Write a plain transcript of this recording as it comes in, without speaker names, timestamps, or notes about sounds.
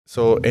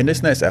So in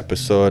this next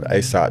episode, I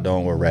sat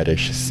down with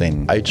Radish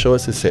Singh. I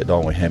chose to sit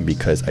down with him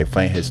because I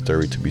find his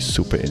story to be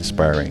super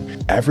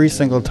inspiring. Every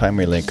single time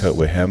I link up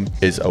with him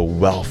is a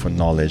wealth of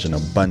knowledge and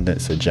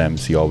abundance of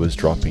gems he always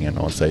dropping in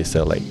on. So I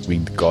said we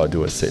gotta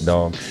do a sit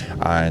down,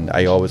 and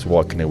I always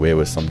walking away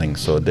with something.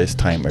 So this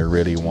time I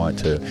really want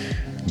to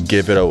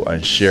give it out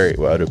and share it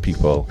with other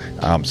people.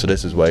 So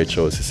this is why I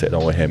chose to sit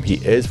down with him.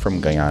 He is from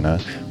Guyana,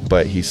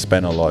 but he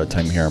spent a lot of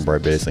time here in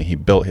Barbados, and he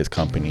built his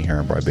company here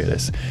in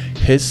Barbados.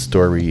 His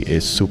story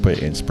is super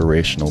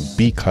inspirational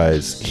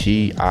because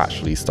he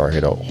actually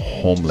started out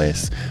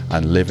homeless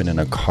and living in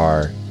a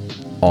car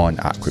on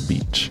Accra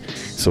Beach.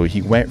 So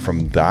he went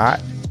from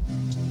that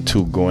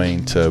to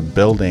going to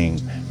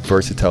building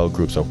versatile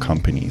groups of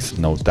companies.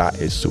 Now that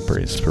is super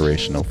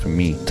inspirational for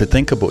me to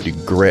think about the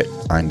grit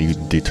and the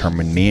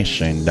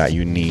determination that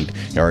you need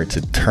in order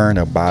to turn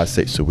a bad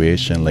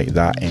situation like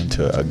that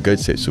into a good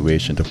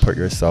situation, to put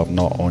yourself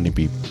not only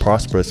be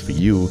prosperous for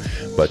you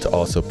but to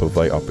also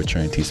provide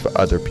opportunities for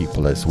other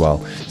people as well.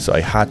 So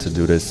I had to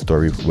do this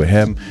story with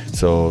him,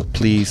 so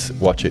please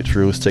watch it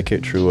through, stick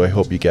it through. I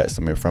hope you get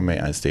something from it,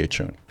 and stay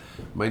tuned.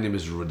 My name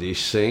is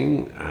Radish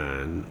Singh,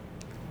 and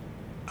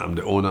I'm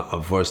the owner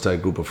of Versatile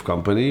Group of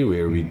Company,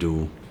 where we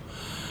do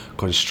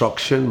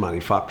construction,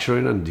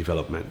 manufacturing, and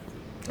development.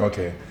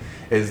 Okay.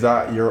 Is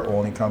that your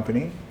only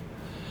company?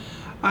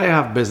 I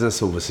have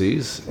business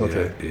overseas.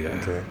 Okay. Yeah.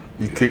 Okay.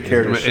 You take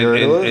care to share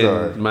those?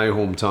 Or? In my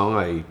hometown,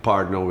 I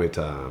partner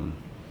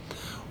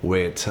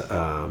with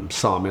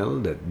sawmill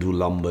that do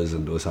lumbers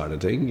and those sort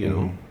of things, you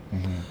know,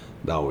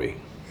 that way.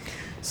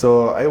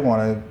 So I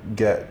want to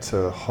get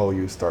to how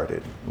you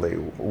started. Like,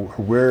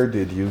 where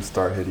did you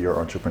start your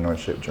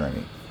entrepreneurship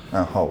journey,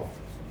 and how?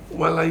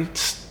 Well, I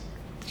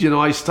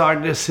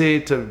started to say,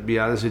 to be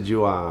honest with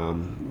you,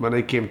 when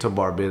I came to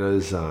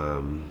Barbados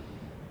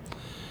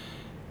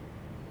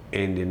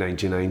in the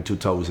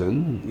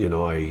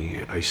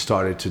 1999-2000, I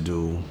started to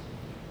do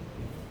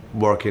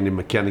work in the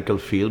mechanical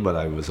field, but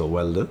I was a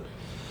welder,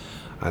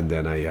 and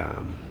then I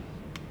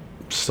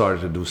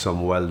started to do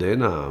some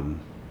welding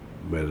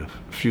with a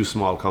few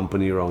small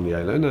companies around the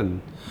island,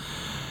 and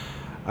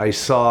I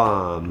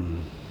saw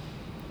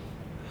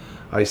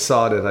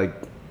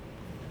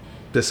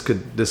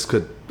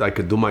that I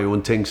could do my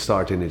own thing,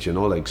 starting it,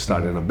 like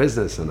starting a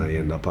business, and I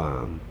end up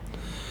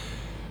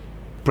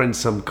print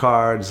some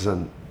cards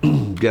and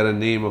get a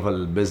name of a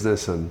little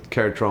business and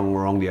carry it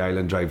around the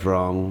island, drive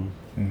around,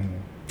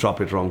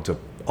 drop it around to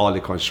all the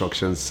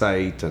construction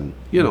site and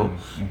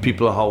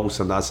people house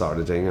and that sort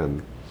of thing,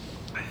 and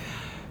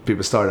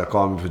people started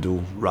calling me to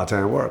do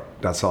rattan work.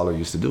 That's all I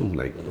used to do,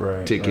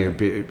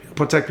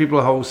 protect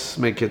people's house,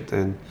 make it,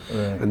 and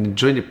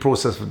during the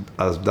process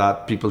of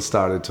that, people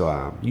started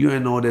to,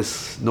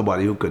 there's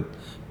nobody who could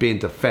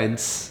paint a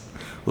fence,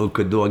 who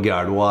could do a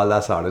guard wall,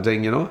 that sort of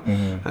thing,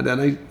 And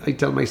then I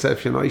tell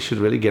myself, I should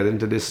really get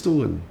into this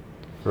too, and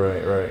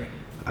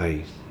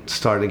I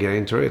started getting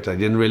into it. I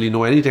didn't really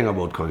know anything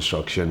about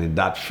construction in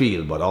that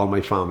field, but all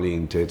my family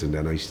into it, and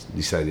then I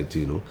decided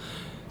to,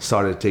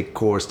 started to take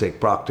course, take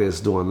practice,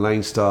 do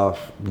online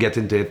stuff, get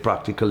into it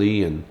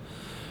practically, and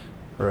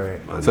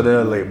so then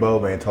a light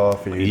bulb went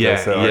off for you.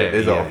 There's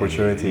an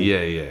opportunity.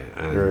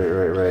 And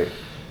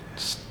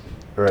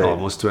right.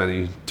 Almost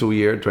 23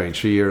 years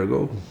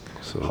ago.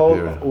 So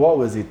what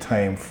was the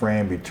time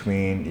frame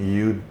between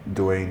you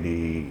doing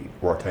the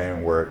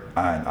part-time work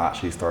and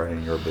actually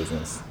starting your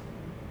business?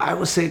 I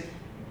would say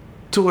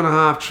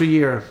 2.5, 3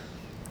 years.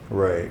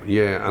 Right.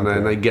 Yeah, and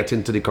then I get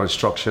into the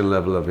construction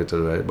level of it.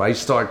 Right? But I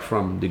start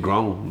from the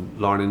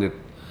ground, learning it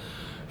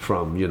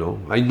from,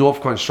 I know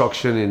of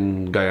construction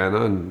in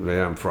Guyana, and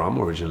where I'm from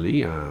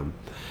originally,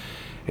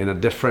 in a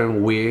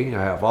different way.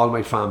 I have all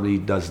my family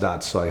does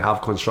that, so I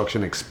have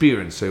construction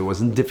experience, so it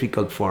wasn't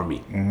difficult for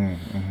me.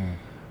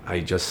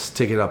 I just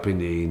take it up in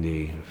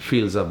the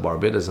fields of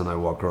Barbados, and I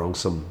walk around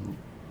some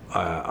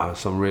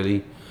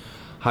really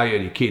high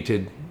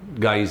educated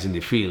guys in the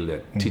field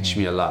that teach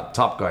me a lot,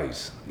 top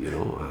guys,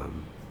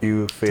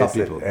 You faced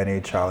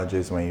any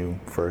challenges when you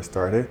first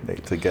started,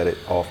 to get it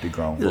off the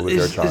ground? What was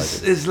your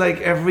challenges? It's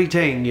like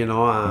everything,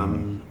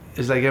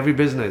 it's like every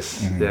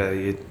business.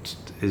 It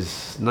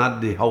is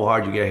not how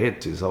hard you get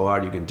hit, it's how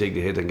hard you can take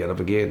the hit and get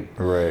up again.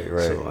 Right.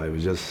 So I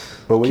was just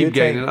keep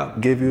getting it up.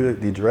 Give you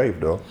the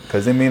drive though?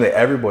 Because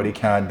everybody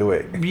can't do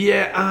it.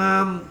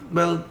 Yeah,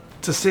 well,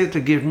 to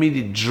give me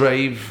the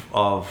drive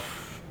of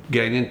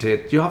getting into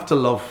it, you have to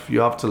love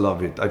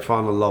it. I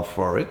found a love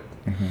for it.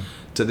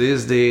 To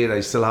this day, I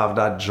still have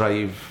that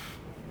drive.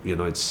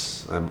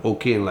 I'm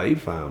okay in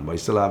life. I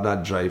still have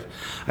that drive.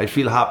 I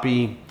feel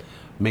happy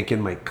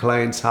making my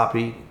clients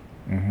happy.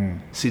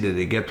 See that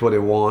they get what they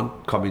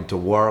want, coming to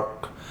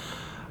work.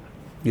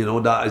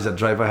 That is a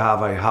drive I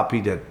have. I'm happy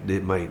that they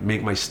might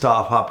make my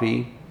staff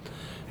happy.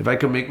 If I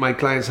can make my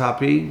clients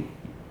happy,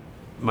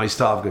 my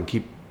staff can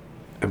keep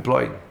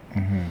employed.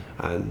 And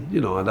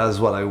and that's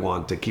what I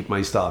want, to keep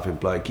my staff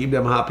employed, keep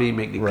them happy,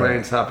 make the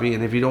clients happy.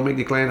 And if you don't make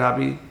the client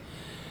happy,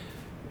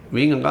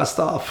 we ain't got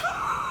staff.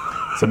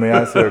 So may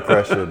I ask you a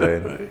question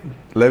then?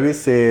 Let me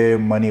say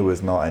money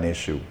was not an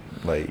issue.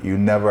 like you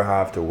never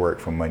have to work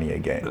for money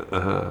again,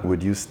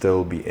 would you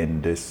still be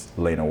in this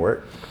line of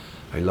work?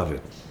 I love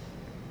it.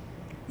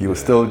 You will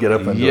still get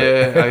up and do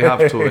it? Yeah, I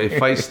have to.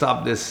 If I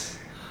stop this,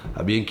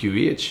 I'll be in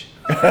QVH.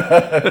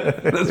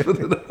 Let's put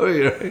it that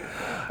way, right?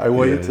 I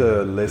want you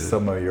to list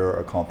some of your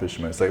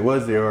accomplishments. Like,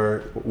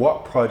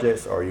 what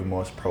projects are you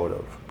most proud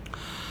of?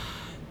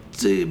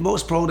 The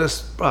most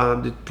proudest,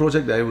 the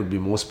project that I would be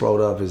most proud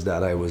of is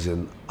that I was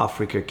in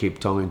Africa, Cape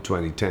Town in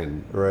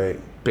 2010. Right.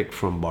 Picked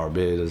from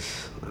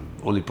Barbados, I'm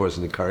the only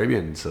person in the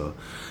Caribbean. So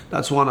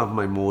that's one of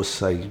my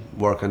most, I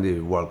work on the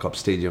World Cup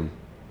Stadium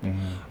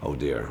out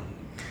there.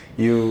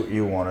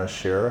 You want to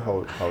share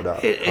how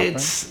that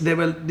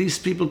happened? These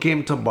people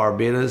came to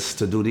Barbados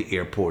to do the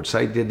airport. So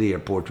I did the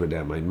airport with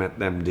them. I met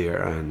them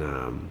there, and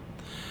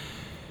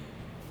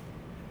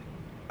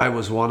I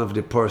was one of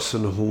the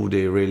person who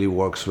they really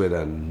works with,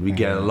 and we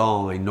get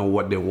along. I know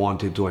what they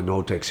wanted to, I know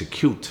how to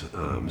execute.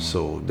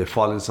 So they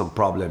fall in some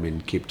problem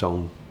in Cape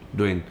Town,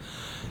 doing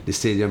the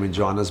stadium in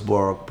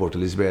Johannesburg, Port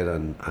Elizabeth,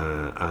 and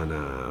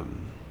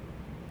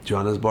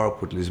Johannesburg,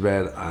 Port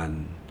Elizabeth,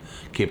 and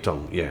Cape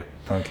Town. Yeah.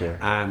 Okay.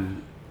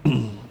 And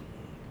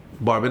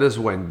Barbados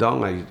went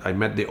down. I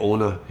met the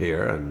owner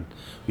here, and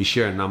we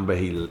share a number.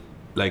 He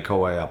like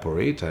how I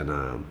operate,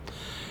 and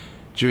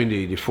during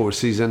the four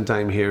season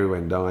time here, he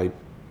went down. I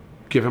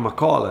give him a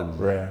call, and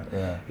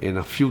in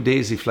a few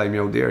days he fly me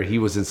out there. He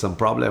was in some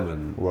problem,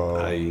 and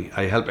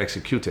I helped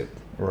execute it.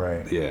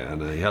 Right. Yeah,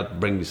 and I helped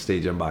bring the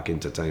stadium back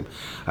into time.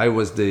 I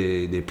was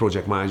the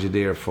project manager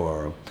there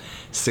for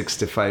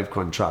 65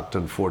 contract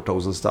and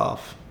 4,000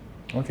 staff.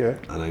 Okay.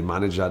 And I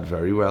managed that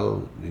very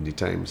well in the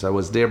time. So I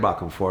was there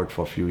back and forth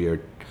for a few years,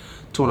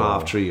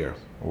 2.5, 3 years.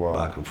 Wow.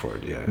 Back and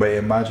forth, yeah. But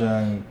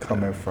imagine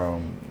coming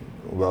from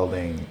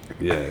welding.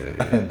 Yeah.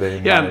 And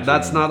then Yeah,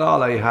 that's not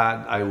all I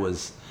had. I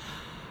was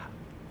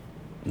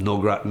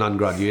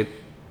non-graduate,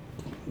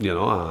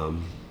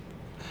 and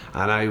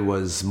I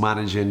was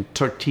managing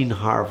 13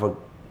 Harvard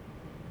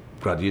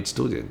graduate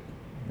students,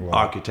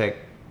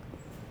 architect,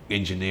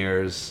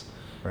 engineers,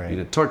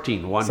 right.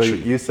 13, one So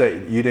tree. you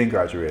said you didn't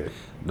graduate?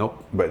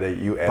 Nope. But that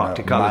you end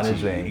up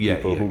managing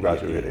people who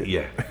graduated.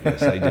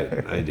 Yes, I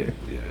did. I did.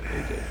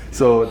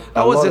 So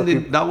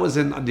that was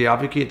in the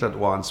Advocate at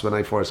once. When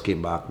I first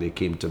came back, they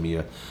came to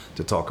me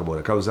to talk about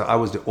it. I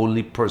was the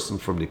only person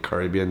from the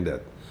Caribbean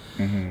that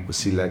was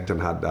selected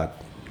and had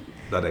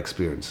that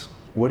experience.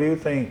 What do you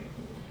think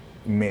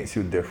makes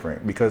you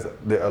different? Because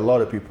a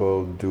lot of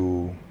people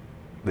do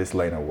this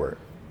line of work,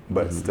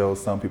 but still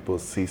some people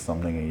see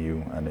something in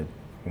you and they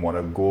want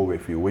to go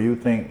with you. What do you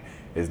think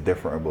is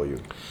different about you?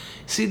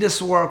 See,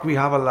 this work, we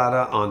have a lot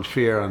of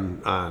unfair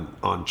and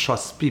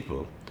untrust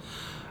people.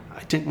 I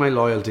think my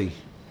loyalty.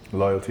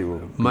 Loyalty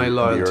will my be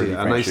loyalty, your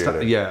and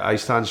differentiator. I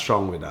stand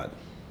strong with that.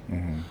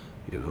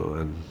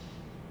 And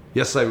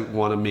yes, I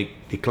want to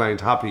make the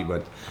client happy,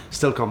 but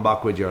still come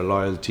back with your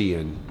loyalty.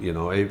 And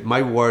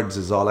my words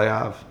is all I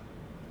have.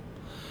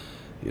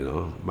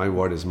 My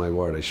word is my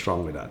word. I'm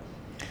strong with that.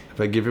 If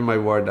I give you my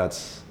word,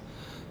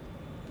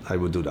 I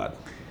would do that.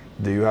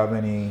 Do you have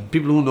any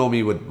people who know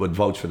me would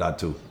vouch for that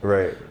too?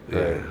 Right.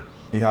 Yeah.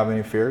 You have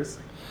any fears?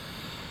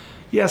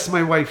 Yes,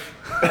 my wife.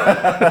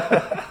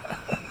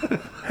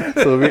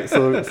 so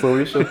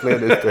we should play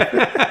this game.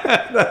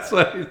 That's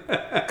right.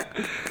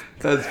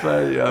 That's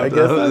fine. I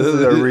guess that's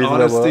a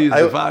reasonable. Honesty is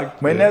the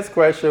fact. My next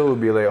question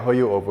would be like how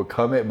you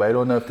overcome it, but I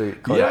don't have to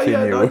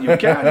continue. No, you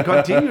can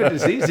continue.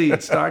 It's easy.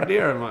 Start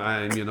there.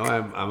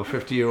 I'm a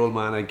 50-year-old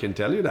man. I can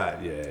tell you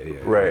that. Yeah.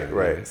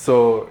 Right.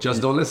 So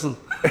just don't listen.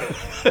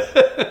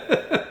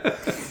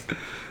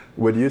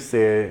 Would you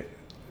say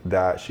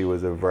that she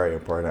was a very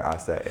important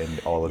asset in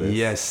all of this?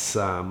 Yes,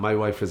 my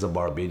wife is a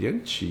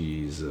Barbadian.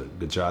 She's a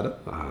Gajada.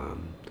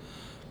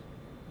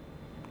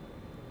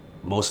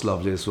 Most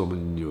loveliest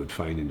woman you would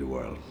find in the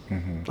world.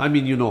 I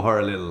mean, you know her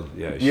a little.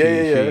 Yeah.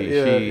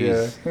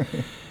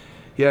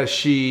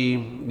 She,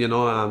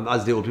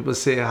 as the old people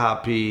say,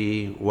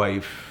 happy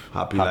wife,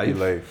 happy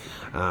life.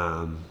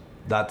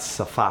 That's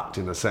a fact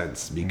in a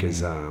sense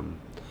because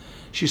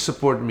she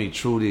supported me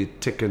through the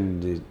thick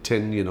and the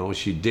thin.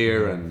 She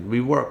there and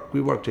we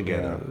work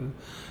together.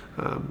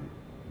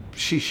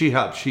 She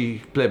helped.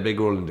 She played a big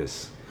role in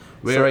this.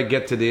 Where I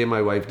get today, my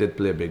wife did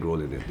play a big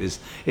role in it.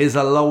 Is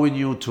allowing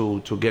you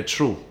to get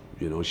through.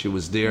 She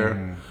was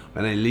there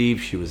when I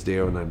leave. She was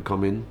there when I'm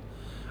coming,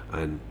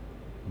 and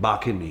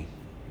backing me.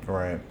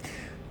 Right.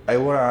 I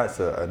want to ask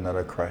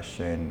another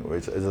question,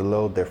 which is a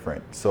little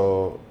different.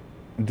 So,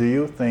 do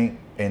you think,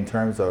 in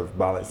terms of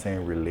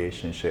balancing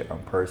relationship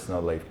and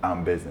personal life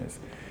and business,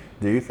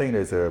 do you think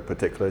there's a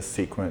particular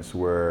sequence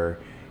where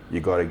you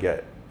got to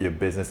get your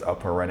business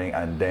up and running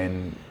and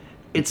then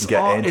it's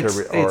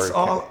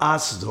all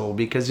us though,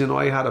 because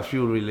I had a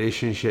few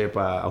relationship.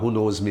 Who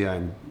knows me?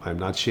 I'm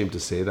not ashamed to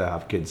say that I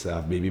have kids. I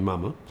have baby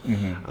mama.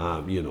 And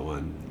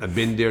I've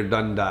been there,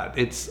 done that.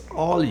 It's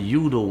all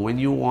you though. When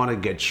you want to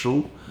get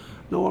through,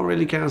 no one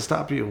really can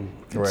stop you.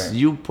 It's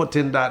you put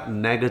in that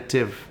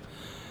negative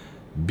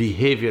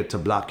behavior to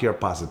block your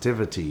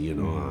positivity. You're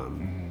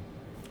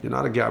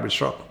not a garbage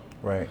truck.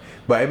 Right.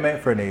 But I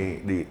meant for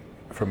the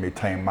from a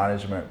time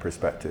management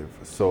perspective.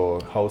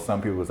 So how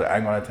some people say, I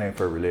ain't got time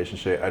for a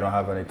relationship. I don't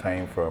have any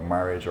time for a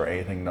marriage or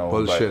anything. No.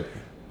 Bullshit.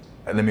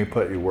 But let me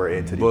put your word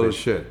into the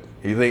Bullshit.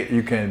 You think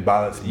you can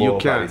balance both You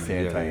can. at the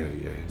same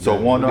time? Yeah. So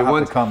one don't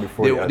have to come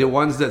before the the other.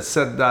 ones that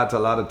said that a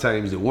lot of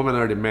times, the woman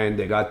or the man,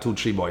 they got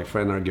 2-3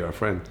 boyfriend or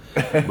girlfriend,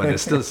 but they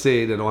still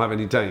say they don't have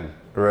any time.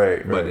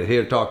 Right. But they're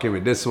here talking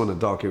with this one and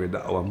talking with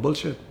that one.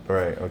 Bullshit.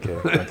 Right.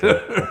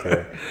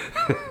 Okay.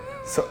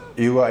 So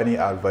you got any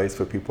advice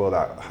for people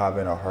that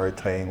having a hard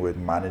time with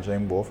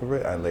managing both of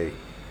it, and like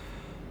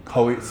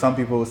how some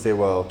people will say,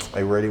 well, I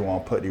really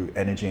want to put the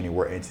energy and the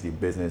work into the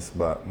business,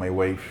 but my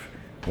wife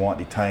want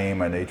the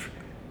time, and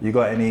you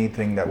got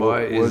anything that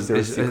was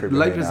their secret?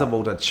 Life is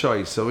about a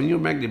choice. So when you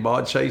make the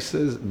bad choice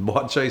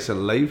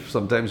in life,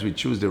 sometimes we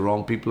choose the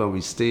wrong people and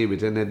we stay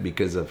within it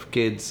because of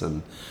kids,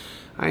 and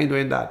I ain't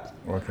doing that.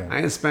 Okay.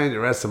 I ain't spending the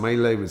rest of my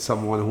life with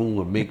someone who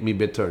will make me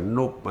bitter.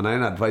 Nope. And I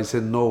ain't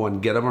advising no one.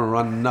 Get up and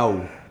run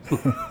now.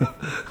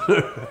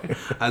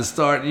 And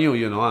start new,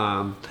 you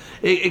know.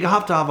 You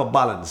have to have a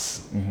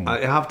balance. You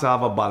have to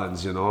have a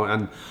balance, you know.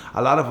 And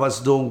a lot of us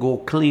don't go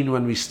clean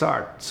when we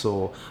start.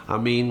 So, I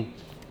mean,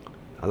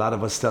 a lot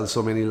of us tell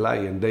so many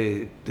lies and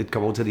they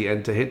come out to the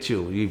end to hit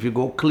you. If you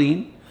go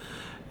clean,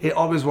 it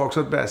always works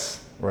out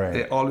best. Right.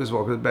 It always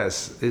works out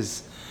best.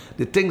 Is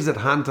the things that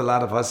haunt a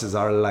lot of us is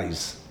our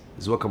lies.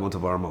 Is what come out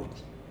of our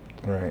mouth.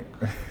 Right.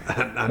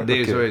 And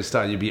there's where it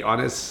starts. You be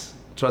honest.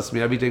 Trust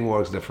me, everything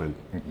works different.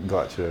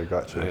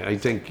 Gotcha. I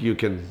think you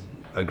can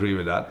agree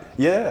with that.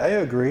 Yeah, I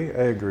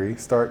agree.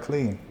 Start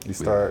clean. If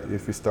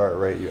you start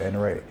right, you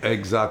end right.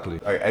 Exactly.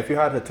 All right, if you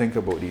had to think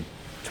about the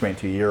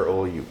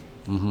 20-year-old you,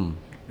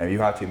 and you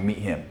had to meet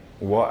him,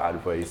 what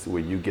advice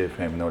would you give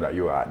him now that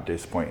you're at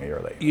this point in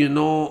your life? You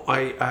know,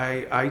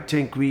 I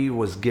think we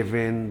was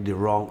given the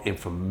wrong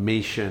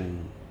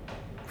information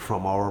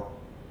from our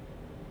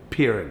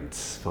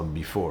parents from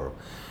before.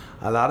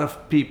 A lot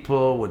of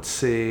people would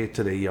say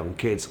to the young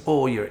kids,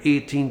 oh, you're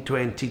 18,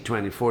 20,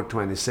 24,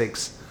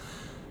 26.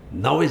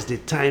 Now is the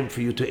time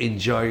for you to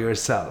enjoy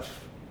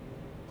yourself.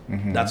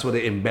 That's what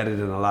they embedded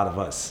in a lot of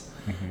us.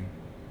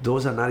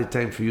 Those are not the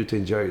time for you to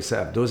enjoy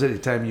yourself. Those are the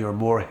time you're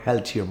more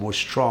healthier, more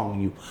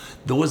strong.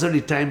 Those are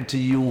the time to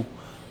you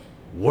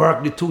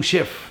work the 2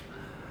 shift.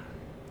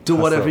 Do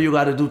whatever you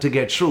got to do to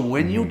get through.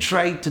 When you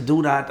try to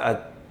do that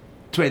at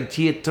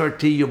 28,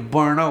 30, you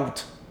burn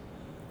out.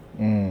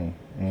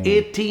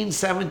 18,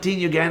 17,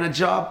 you get a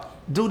job,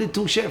 do the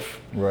 2 shift.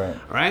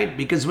 Right?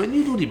 Because when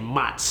you do the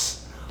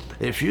maths,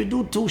 if you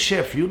do 2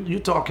 shift, you're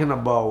talking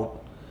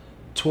about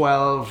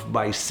 12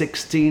 by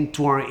 16,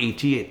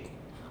 288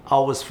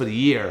 hours for the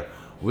year,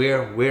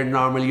 where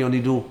normally you only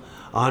do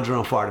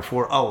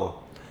 144 hours.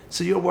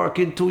 So you're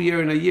working 2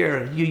 years in a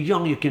year. You're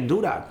young, you can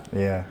do that.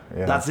 Yeah.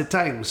 That's the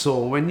time.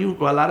 So when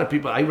a lot of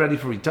people, I'm ready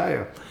to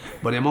retire,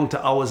 but the amount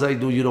of hours I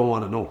do, you don't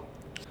want to know.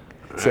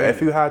 So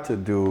if you had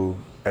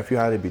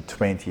to be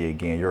 20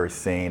 again, you're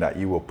saying that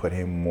you will put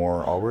in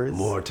more hours?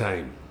 More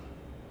time.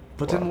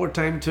 Put in more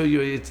time to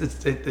you.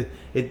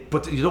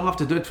 But you don't have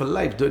to do it for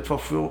life. Do it for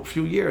a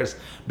few years.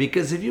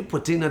 Because if you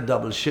put in a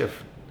double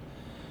shift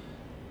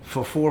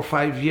for 4 or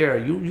 5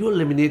 years, you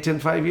eliminate in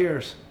 5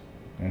 years.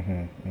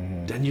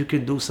 Then you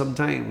can do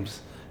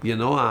sometimes, you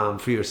know,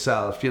 for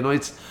yourself. You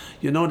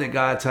know, they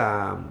got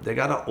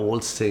an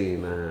old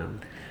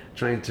saying.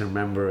 Trying to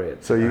remember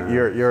it. So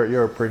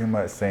you're pretty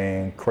much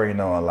saying cry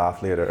now and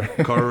laugh later.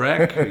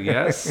 Correct.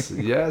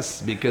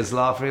 Yes. Because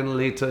laughing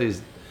later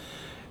is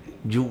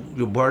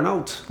you burn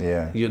out.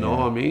 Yeah. You know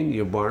what I mean?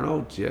 You burn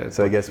out. Yeah.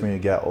 So I guess when you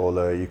get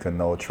older, you can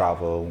now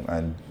travel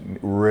and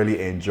really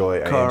enjoy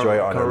it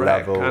on a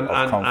level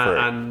of comfort.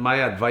 And my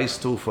advice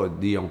too for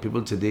the young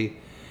people today: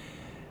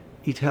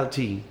 eat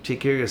healthy,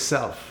 take care of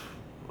yourself.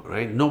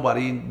 Right?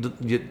 Nobody,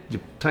 your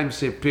time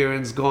say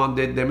parents gone,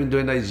 they've been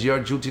doing that. It's your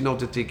duty now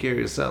to take care of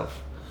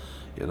yourself,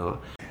 you know.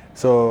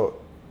 So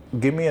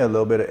give me a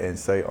little bit of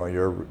insight on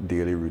your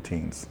daily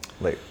routines.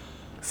 Like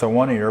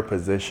someone in your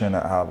position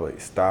that have like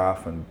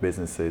staff and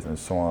businesses and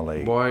so on,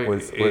 like boy,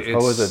 how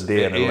was a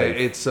day in the life?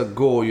 It's a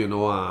go, you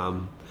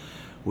know.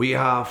 We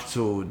have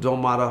to,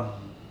 don't matter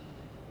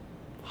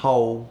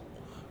how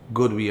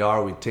good we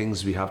are with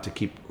things, we have to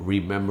keep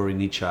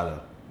remembering each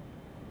other.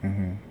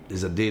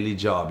 It's a daily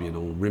job, you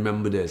know.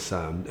 Remember this,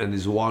 and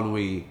it's one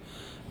we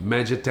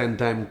measure 10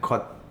 times,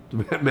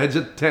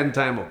 measure 10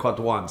 times or cut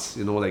once,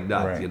 you know, like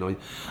that, right. You know.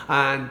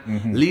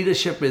 And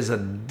leadership is a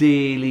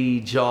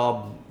daily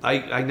job.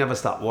 I never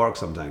stop work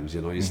sometimes,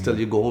 you know. You still,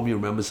 you go home, you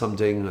remember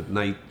something at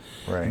night,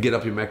 get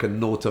up, you make a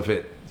note of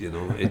it, you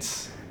know.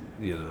 It's,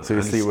 you know. So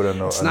you sleep with a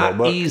note. It's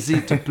not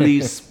easy to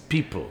please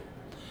people,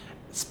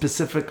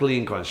 specifically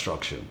in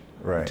construction.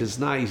 Right. It's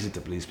not easy to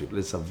please people.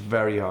 It's a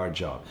very hard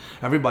job.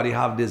 Everybody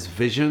have this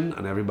vision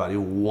and everybody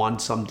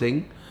wants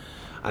something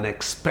and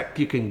expect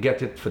you can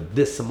get it for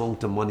this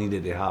amount of money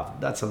that they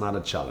have. That's another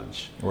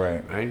challenge.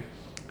 Right.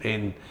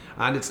 And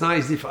it's not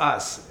easy for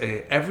us.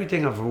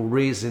 Everything I've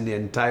raised in the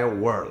entire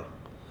world,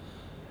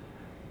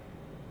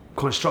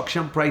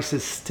 construction price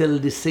is still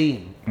the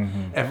same.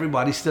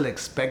 Everybody still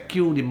expect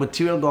you. The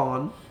material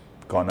gone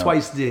Gone up.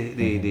 twice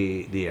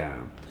the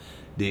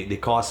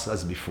cost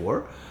as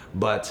before,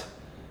 but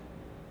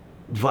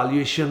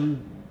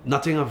valuation,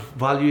 nothing of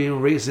value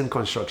raised in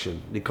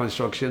construction. The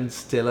construction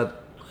still at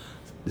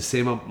the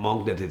same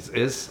amount that it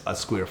is a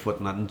square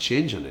foot, nothing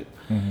changing it.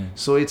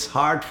 So it's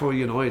hard for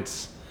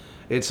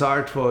it's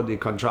hard for the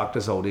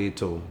contractors out there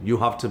to you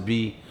have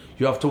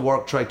to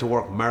work, try to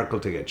work miracle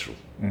to get through.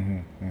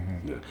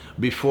 Yeah.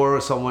 Before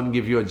someone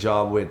give you a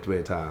job with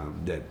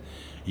that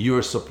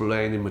you're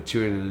supplying the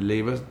material and the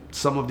labor,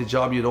 some of the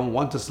job you don't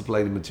want to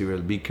supply the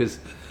material because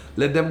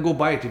let them go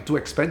buy it, it's too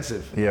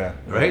expensive. Yeah.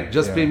 Right?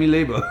 Just yeah. pay me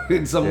labor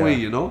in some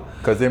way,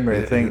 Because they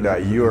may think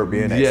that you are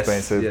being Yes,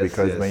 expensive yes,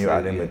 because yes, when you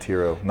add in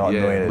material, not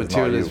knowing it's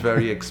material not is you.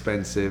 very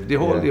expensive. The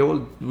whole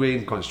way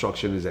in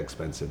construction is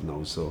expensive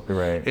now. So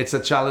Right. it's a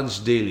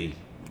challenge daily.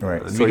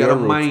 Right. And So we gotta your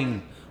route-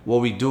 mind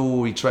what we do.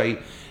 We try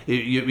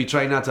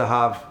not to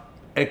have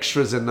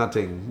extras and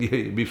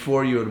nothing.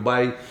 Before you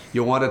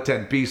want a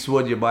 10-piece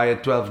wood, you buy a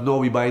 12. No,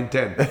 we buying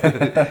 10.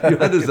 You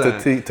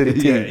understand? To the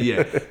yeah, T.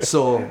 yeah.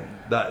 So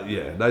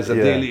that's a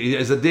daily.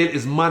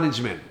 It's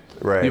management.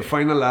 Right. You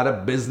find a lot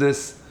of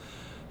business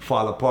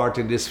fall apart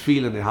in this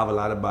field and they have a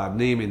lot of bad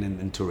name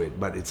into it,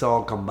 but it's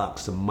all come back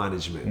to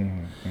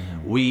management.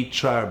 We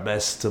try our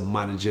best to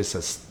manage this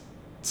as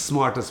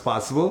smart as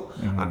possible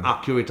and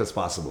accurate as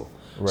possible,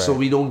 so Right.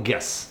 we don't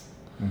guess.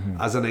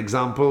 As an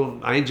example,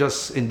 I ain't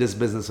just in this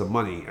business of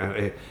money.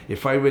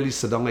 If I really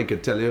sit down, I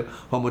could tell you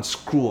how much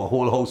screw a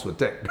whole house would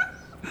take.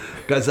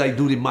 Because I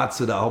do the maths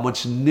to that, how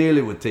much nail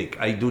it would take.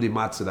 I do the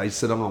maths to that. I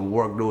sit down and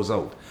work those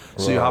out.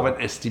 So you have an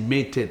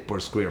estimated per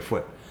square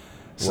foot.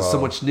 So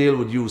much nail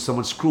would use, so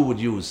much screw would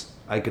use.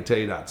 I could tell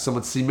you that. So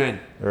much cement,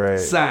 Right.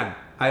 sand.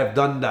 I have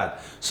done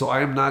that. So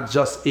I am not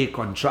just a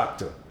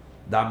contractor.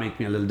 That makes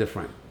me a little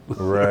different.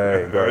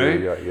 Right. Got Right?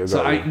 you, you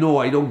So got you.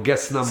 I don't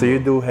guess numbers. So you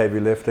do heavy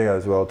lifting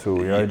as well too.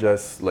 You're not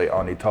just like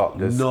on the top,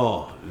 just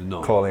No.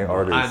 calling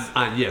orders.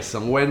 And yes,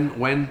 and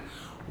when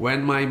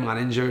my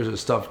managers and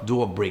stuff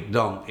do a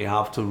breakdown, they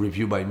have to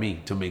review by me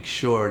to make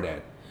sure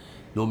that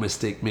no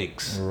mistake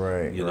makes.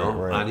 Right, You know,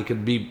 right. and it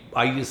could be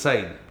either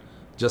side.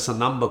 Just a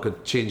number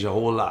could change a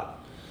whole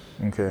lot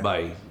Okay.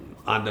 by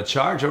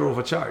undercharge or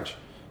overcharge.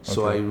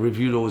 So Okay. I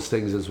review those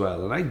things as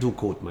well, and I do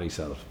quote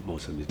myself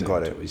most of the time.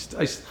 Got it.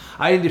 too.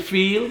 I in the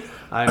field.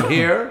 I'm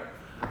here.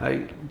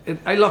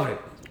 I love it.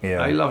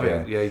 Yeah. I love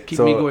it. Yeah, keep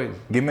So, me going.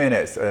 Give me an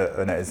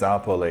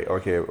example. Like,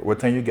 okay, what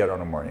time you get on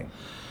the morning?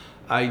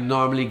 I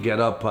normally get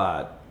up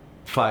at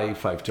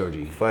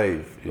 5:30.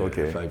 5. Yeah,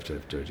 Okay.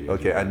 5:30.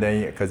 Okay, and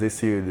then because they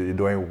see you're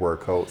doing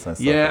workouts and stuff.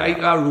 Yeah, I like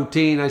that. got a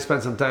routine. I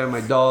spend some time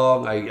with my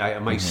dog.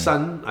 My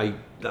son, I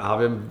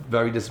have him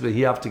very disciplined.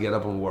 He have to get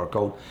up and work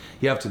out.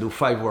 He have to do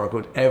 5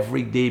 workouts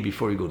every day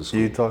before he go to school.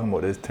 You talking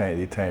about this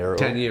 10-year-old?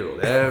 10-year-old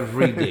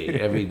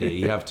every day.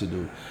 You have to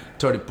do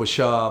 30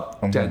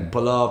 push-up, 10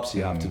 pull-ups.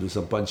 You have to do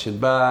some punching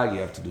bag. You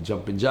have to do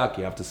jumping jack.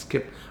 You have to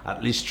skip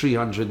at least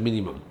 300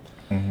 minimum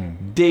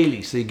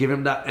daily. So you give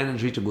him that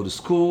energy to go to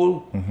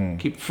school,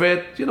 keep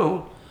fit. You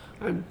know,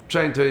 I'm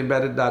trying to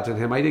embed that in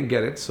him. I didn't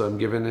get it, so I'm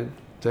giving it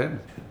to him.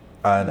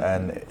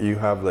 And you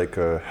have like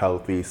a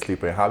healthy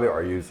sleeping habit,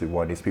 or are you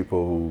one of these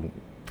people who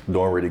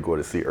don't really go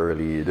to sleep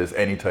early, just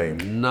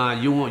anytime? Nah,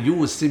 you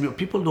will see me.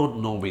 People don't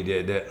know me.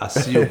 They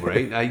assume,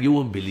 right? You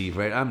won't believe,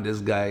 right? I'm this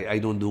guy. I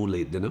don't do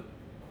late dinner.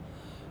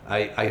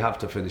 I have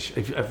to finish.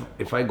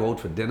 If I go out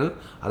for dinner,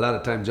 a lot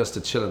of times just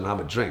to chill and have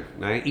a drink.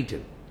 I ain't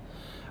eating.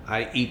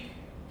 I eat,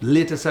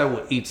 latest I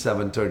will eat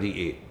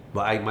 7:38.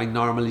 But my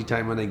normally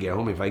time when I get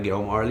home, if I get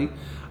home early,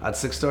 at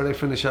 6:30 I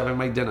finish having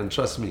my dinner. And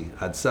trust me,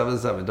 at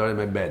 7:30 in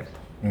my bed.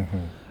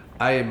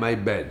 I in my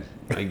bed.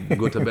 I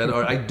go to bed,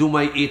 or I do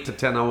my 8 to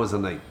 10 hours a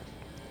night.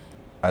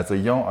 As a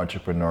young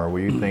entrepreneur, what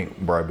do you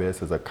think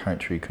Barbados as a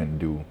country can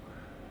do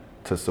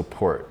to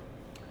support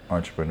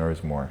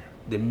entrepreneurs more?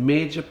 The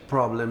major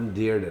problem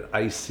there that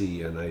I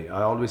see, and I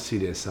always see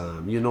this,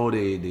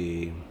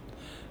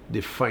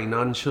 the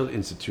financial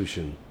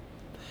institution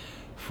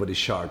for the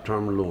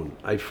short-term loan,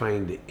 I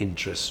find the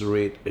interest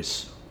rate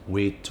is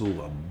way too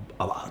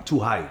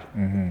high,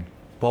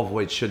 above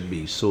what it should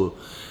be. So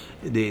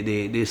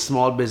the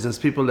small business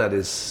people that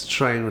is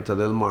trying with a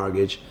little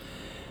mortgage,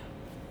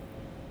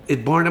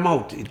 it burn them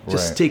out. It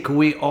just Right. take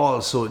away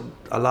all. So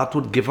a lot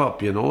would give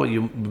up, you know.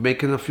 You're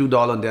making a few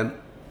dollars and then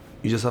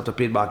you just have to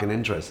pay it back in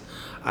interest.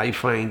 I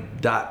find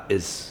that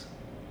is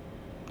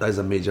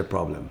a major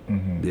problem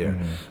there.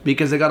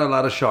 Because they got a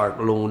lot of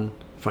short loan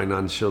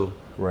financial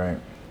Right.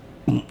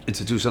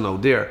 institution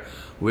out there.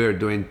 We're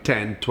doing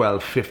 10,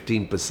 12,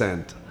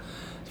 15%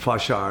 for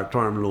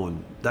short-term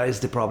loan. That is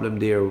the problem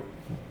there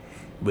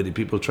with the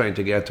people trying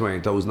to get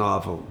 20,000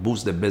 off or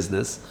boost their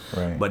business.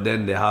 Right. But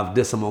then they have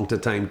this amount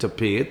of time to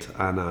pay it,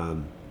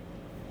 and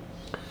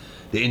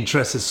the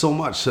interest is so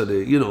much, so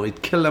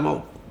it kill them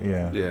out.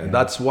 Yeah. Yeah,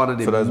 that's one of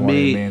the So that's one of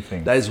the main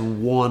things. That is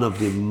one of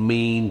the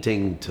main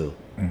thing to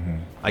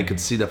I could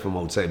see that from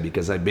outside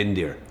because I've been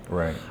there.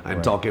 Right. I'm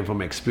right. talking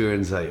from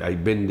experience.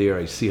 I've been there.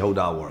 I see how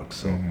that works.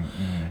 So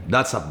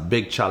that's a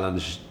big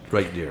challenge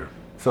right there.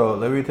 So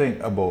let me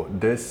think about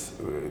this.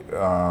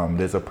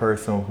 There's a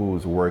person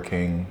who's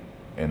working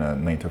in a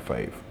 9 to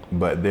 5,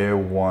 but they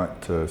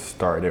want to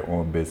start their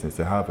own business.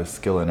 They have a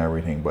skill and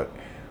everything, but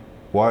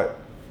what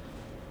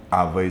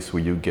advice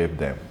would you give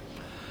them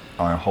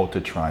on how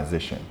to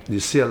transition? You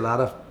see a lot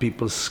of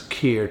people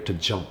scared to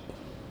jump.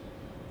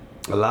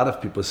 A lot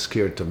of people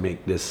scared to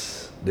make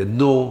this. They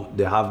know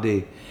they have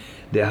the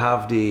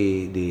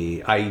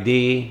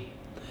idea.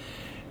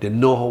 They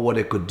know what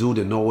they could do.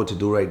 They know what to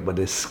do right, but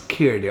they're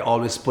scared. They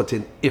always put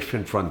an if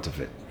in front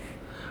of it.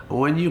 And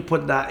when you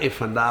put that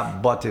if and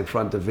that but in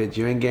front of it,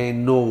 you ain't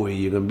getting nowhere.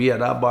 You're gonna be at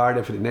that bar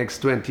there for the next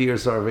 20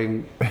 years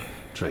serving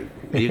drink.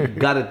 You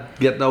gotta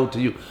get down to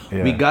you.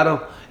 Yeah. We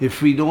gotta.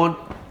 If we don't,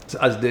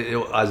 as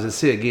they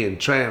say again,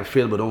 try and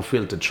fail, but don't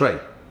fail to try.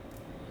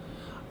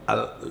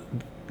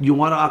 You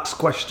want to ask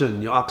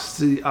questions. You ask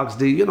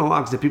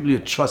the people you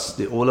trust,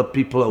 the older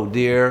people out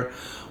there,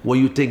 what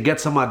you think. Get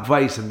some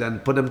advice and then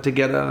put them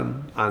together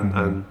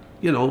and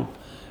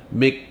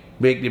make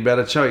the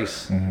better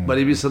choice. But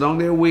if you sit down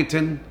there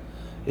waiting,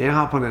 it ain't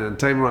happening and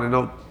time running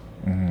out.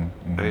 It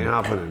ain't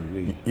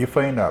happening. You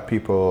find that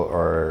people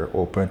are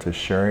open to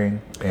sharing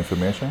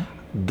information?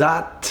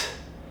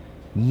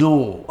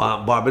 No,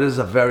 Barbados is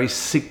a very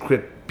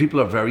secret. People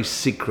are very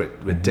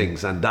secret with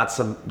things, and it's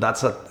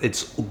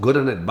good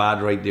and it's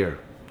bad right there.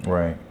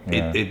 Right.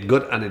 Yeah. It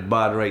good and it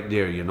bad right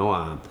there.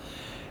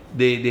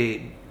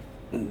 They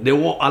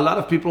want, a lot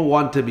of people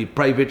want to be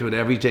private with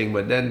everything,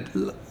 but then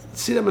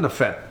see them in a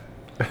Fed,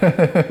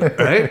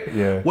 right?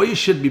 Yeah. What you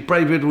should be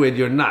private with,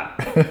 you're not.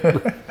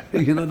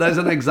 That's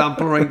an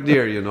example right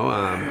there.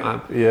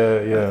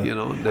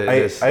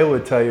 I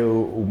would tell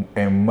you,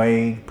 in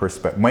my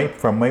perspective,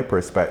 from my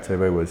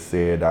perspective, I would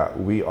say that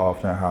we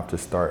often have to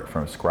start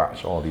from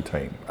scratch all the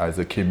time as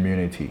a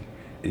community,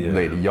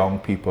 like young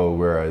people,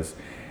 whereas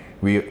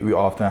we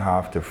often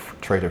have to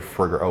try to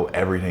figure out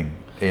everything,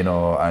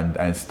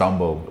 and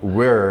stumble.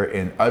 Where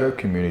in other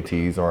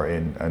communities or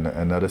in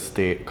another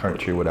state,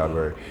 country,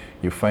 whatever,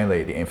 you find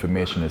like the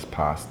information is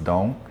passed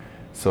down.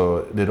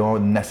 So they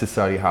don't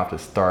necessarily have to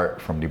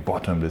start from the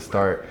bottom. They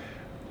start,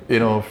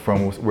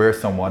 from where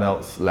someone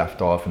else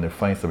left off, and they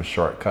find some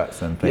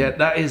shortcuts and things. Yeah,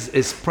 that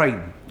is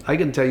pride. I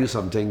can tell you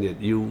something that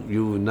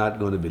you're not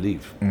going to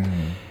believe.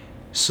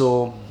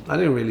 So I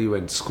didn't really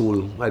went to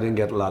school. I didn't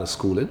get a lot of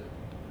schooling.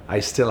 I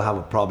still have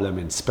a problem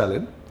in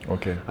spelling.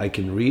 Okay. I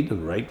can read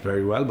and write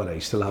very well, but I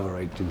still have a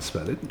right in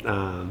spelling.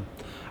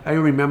 I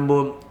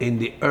remember in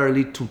the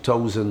early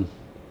 2000s,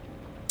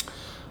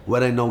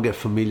 when I now get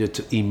familiar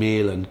to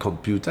email and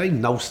computer, I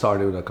now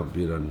started with a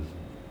computer and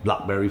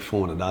BlackBerry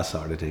phone and that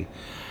sort of thing.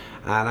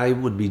 And I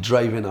would be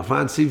driving a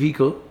fancy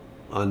vehicle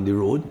on the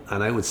road,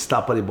 and I would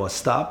stop at the bus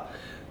stop,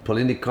 pull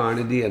in the car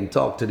and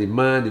talk to the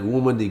man, the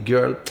woman, the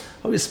girl.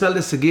 How do you spell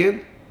this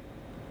again?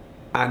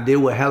 And they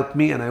would help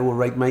me, and I would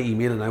write my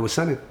email and I would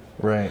send it.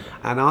 Right.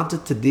 And on to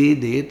today's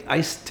date,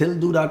 I still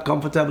do that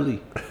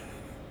comfortably.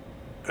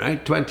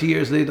 Right? 20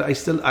 years later,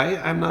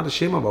 I'm not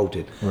ashamed about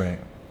it. Right.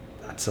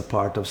 That's a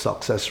part of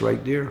success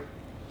right there.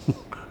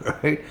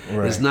 Right?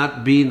 It's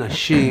not being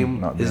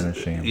ashamed. Not being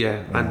ashamed.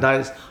 Yeah, and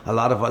that is a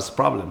lot of us'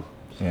 problem.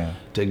 Yeah.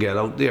 To get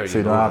out there. So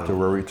you don't have to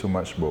worry too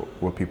much about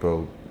what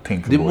people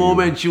think the about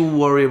moment you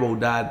worry about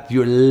that,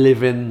 you're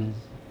living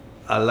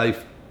a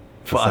life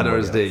for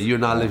others there. You're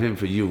not living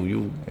for you.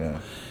 You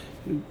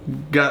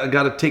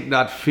got to take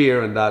that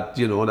fear and that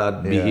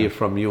that behavior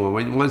from you.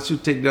 And once you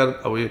take that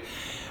away,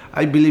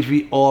 I believe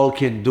we all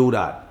can do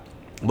that.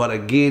 But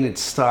again, it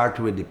starts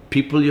with the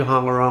people you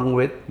hang around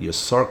with, your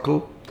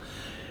circle,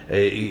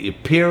 your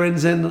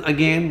parents in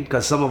again,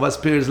 because some of us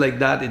parents like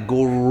that, it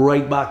go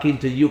right back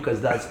into you because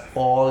that's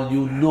all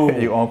you know.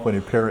 You on for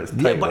the parents.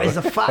 Yeah, but it's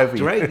a fact,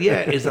 right?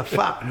 Yeah, it's a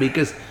fact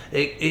because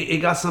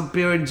it got some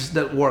parents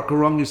that work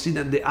around. You see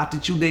that the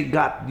attitude they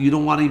got, you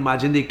don't want to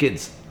imagine their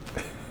kids.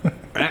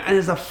 Right? And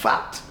it's a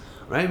fact,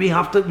 right? We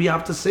have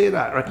to say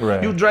that,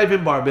 right? You drive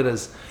in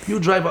Barbados,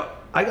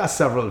 I got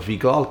several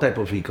vehicles, all type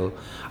of vehicle.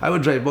 I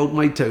would drive out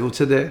my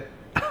Toyota there,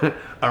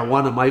 or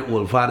one of my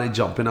old van, I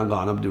jump in and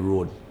gone up the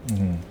road.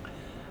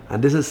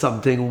 And this is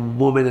something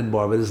women in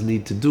Barbados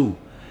need to do.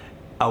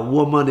 A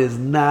woman is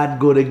not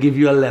going to give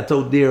you a let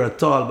out there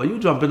at all, but you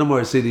jump in a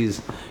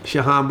Mercedes, she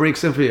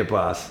handbrakes in for your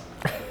pass.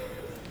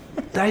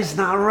 That is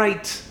not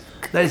right.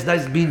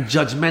 That's being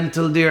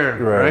judgmental there,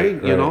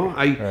 right?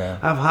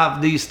 I've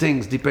had these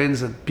things.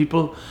 Depends on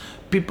people.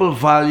 People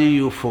value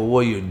you for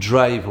what you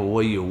drive or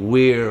what you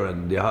wear,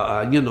 and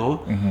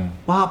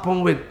what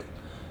happened with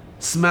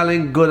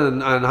smelling good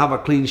and have a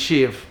clean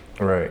shave?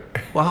 Right.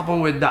 What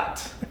happened with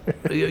that?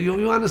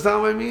 you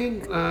understand what I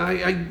mean?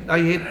 I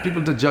hate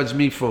people to judge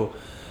me for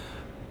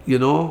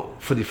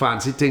the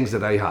fancy things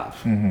that I have.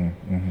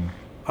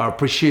 Or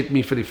appreciate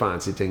me for the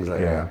fancy things I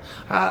have.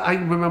 I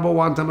remember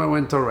one time I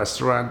went to a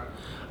restaurant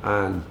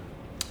and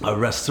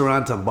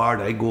bar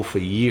that I go for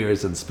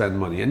years and spend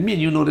money. And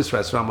me and this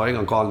restaurant, but I ain't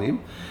gonna call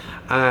name.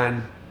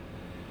 And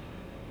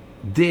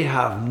they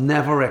have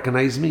never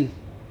recognized me.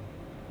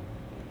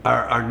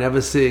 Or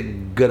never say,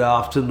 good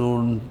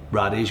afternoon,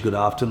 Radish, good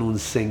afternoon,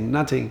 Singh,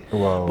 nothing.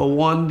 Wow. But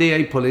one day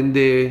I pull in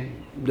there,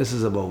 this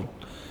is about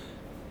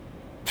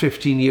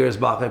 15 years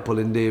back, I pull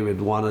in there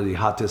with one of the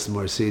hottest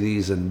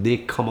Mercedes, and they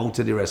come out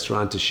to the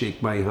restaurant to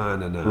shake my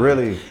hand. And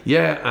Really?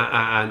 Yeah,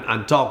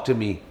 and talk to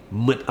me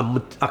with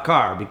a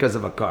car, because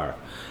of a car.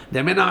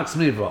 They may ask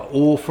me if I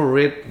owe for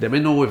it. They may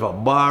know if I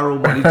borrow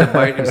money to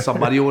buy it, if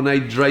somebody when I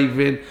drive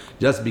in,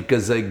 just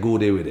because I go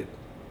there with it.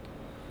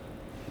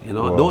 You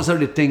know, Wow. those are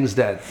the things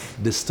that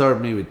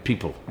disturb me with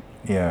people.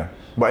 Yeah,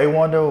 but I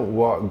wonder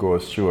what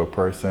goes through a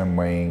person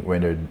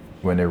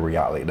when they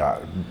react like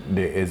that.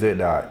 Is it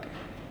that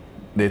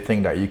they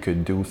think that you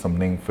could do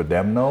something for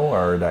them now,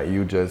 or that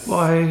you just?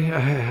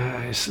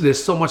 Well,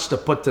 there's so much to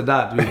put to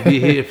that. We'd be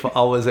here for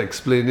hours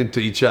explaining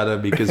to each other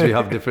because we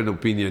have different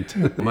opinions.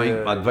 My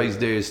advice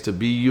there is to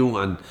be you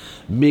and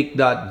make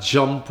that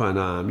jump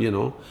and, you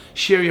know,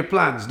 share your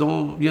plans.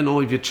 Don't, you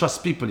know, if you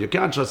trust people, you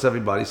can't trust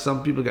everybody.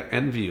 Some people get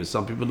envy you.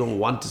 Some people don't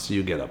want to see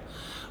you get up.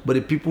 But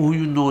the people who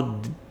you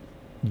know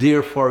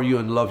there for you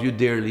and love you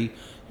dearly,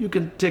 you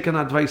can take an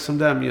advice from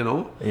them, you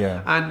know.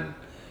 Yeah. And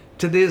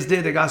today's day,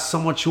 they got so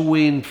much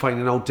way in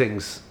finding out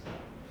things.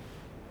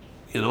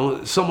 You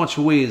know, so much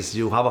ways.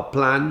 You have a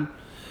plan.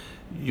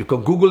 You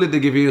can Google it, they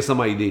give you some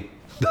idea.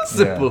 That's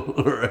simple,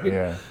 right?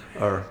 Yeah.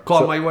 Or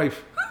call my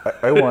wife.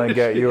 I want to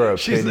get your opinion.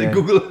 She's like,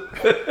 Google.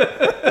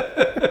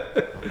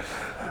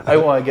 I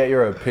want to get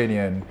your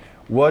opinion.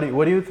 What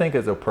do you think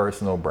is a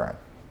personal brand?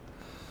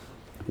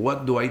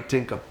 What do I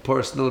think a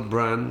personal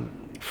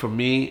brand for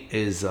me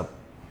is a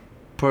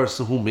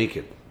person who make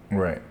it.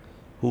 Right.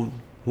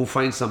 Who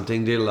find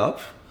something they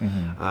love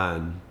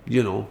and,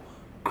 you know,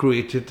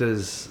 create it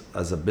as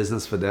a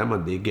business for them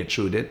and they get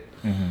through it.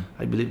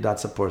 I believe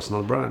that's a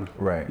personal brand.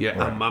 Right. Yeah.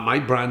 Right. And my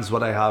brands,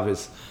 what I have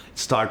is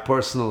start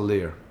personal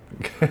there.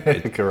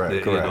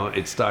 Correct. You know,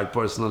 it start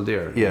personal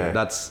there. Yeah.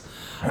 That's,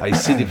 I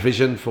see the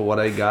vision for what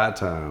I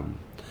got. And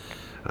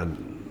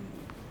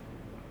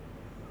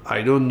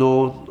I don't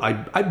know,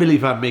 I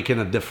believe I'm making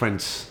a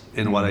difference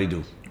in what I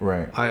do.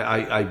 Right.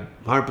 I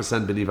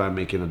 100% believe I'm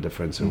making a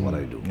difference in what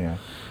I do. Yeah.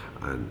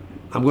 And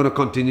I'm going to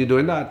continue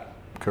doing that.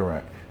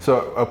 Correct.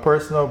 So a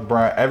personal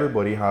brand,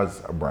 everybody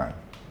has a brand,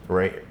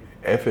 right?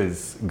 If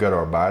it's good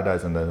or bad,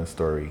 that's another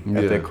story.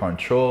 If they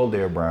control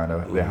their brand,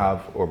 or they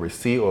have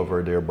oversee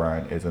over their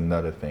brand is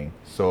another thing.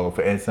 So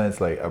for instance,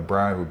 like a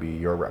brand would be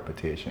your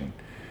reputation.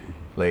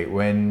 Like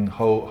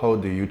how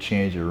do you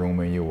change your room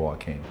when you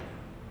walk in?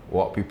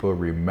 What people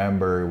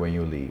remember when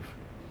you leave,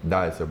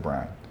 that is a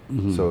brand.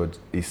 So it's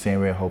the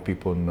same way how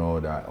people know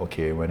that,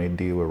 okay, when they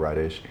deal with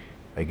Radish,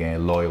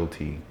 again,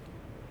 loyalty,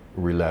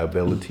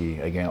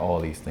 reliability, again, all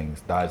these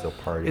things, that is a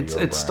part of your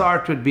brand. It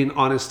starts with being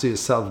honest to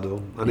yourself,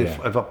 though. And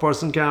if a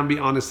person can't be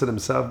honest to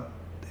themselves,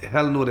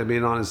 hell no, they're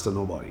being honest to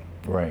nobody.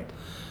 Right.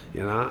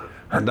 You know?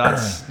 And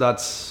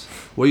that's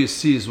what you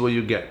see is what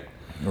you get.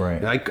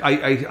 Right.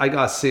 I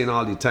got saying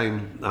all the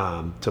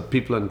time to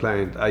people and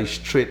clients, I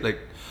straight like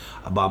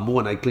a bamboo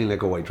and I clean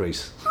like a white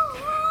rice.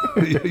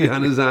 You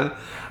understand?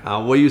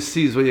 What you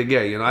see is what you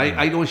get. You know,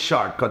 I don't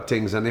shortcut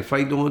things, and if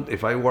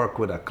I work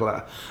with a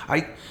client,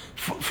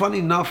 funny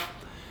enough,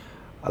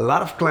 a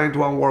lot of clients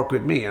want to work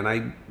with me,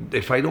 and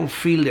if I don't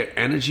feel their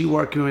energy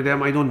working with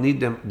them, I don't need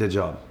the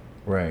job.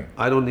 Right.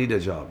 I don't need a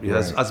job.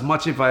 Yes, Right. as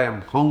much if I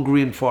am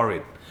hungry for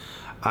it,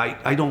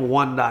 I don't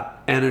want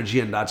that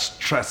energy and that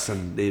stress,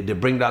 and they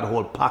bring that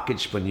whole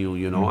package for you.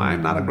 You know,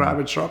 I'm not a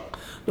garbage truck.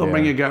 Don't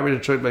bring your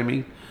garbage truck by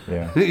me.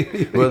 Yeah.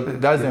 Well,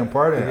 that's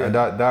important.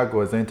 That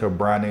goes into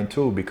branding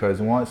too, because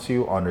once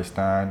you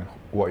understand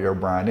what your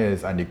brand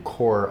is and the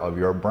core of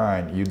your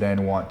brand, you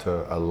then want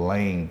to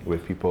align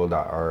with people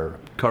that are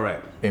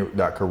Correct.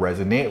 that could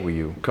resonate with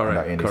you. Correct,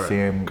 That in the correct,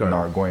 same, correct.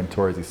 not going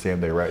towards the same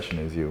direction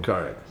as you.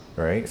 Correct.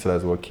 Right. So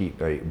that's what keep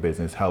like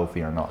business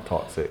healthy or not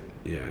toxic.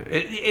 Yeah,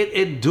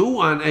 it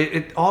do, and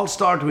it all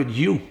starts with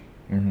you.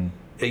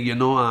 You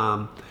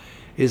know,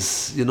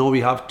 we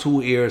have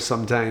 2 ears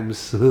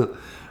sometimes.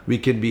 We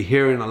can be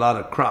hearing a lot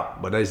of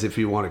crap, but as if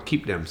we want to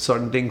keep them.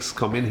 Certain things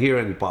come in here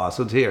and pass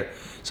out here.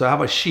 So I have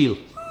a shield.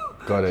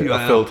 Got it.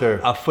 A filter.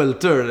 A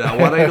filter.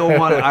 What I don't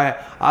want,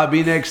 I'll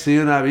be next to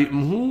you and I'll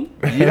be,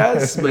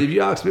 yes. But if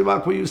you ask me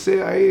back what you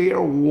say, I hear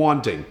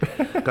one thing.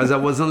 Because I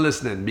wasn't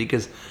listening.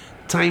 Because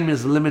time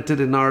is limited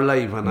in our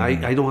life, and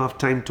I don't have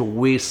time to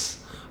waste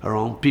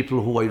around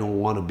people who I don't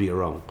want to be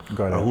around,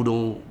 Got or it. who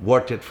don't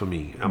worth it for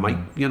me. And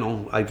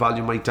I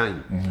value my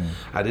time.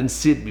 I didn't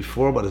see it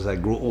before, but as I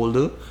grow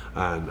older,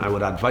 and I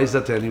would advise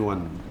that to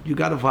anyone, you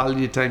got to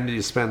value the time that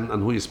you spend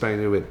and who you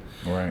spend it with.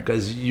 Right.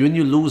 Because when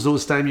you lose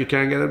those time, you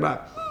can't get it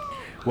back.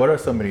 What are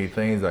some of the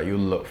things that you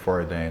look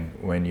for then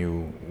when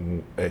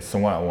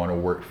someone want to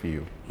work for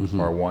you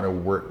or want to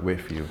work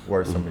with you? What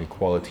are some of the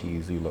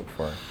qualities you look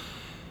for?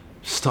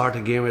 Start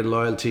again with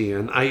loyalty,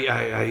 and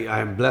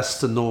I'm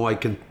blessed to know I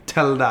can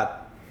tell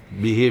that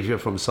behavior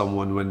from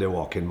someone when they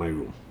walk in my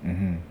room.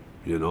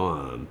 You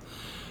know,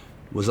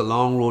 it was a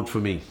long road for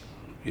me.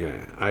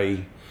 Yeah,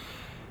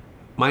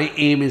 my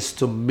aim is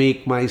to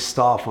make my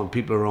staff and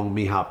people around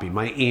me happy.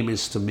 My aim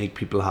is to make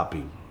people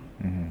happy.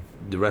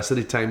 The rest of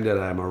the time that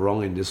I'm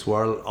around in this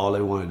world, all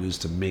I want to do is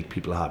to make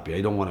people happy.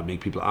 I don't want to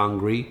make people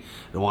angry.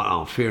 I don't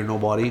want to fear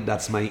nobody.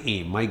 That's my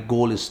aim. My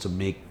goal is to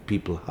make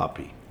people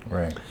happy.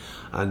 Right.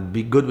 And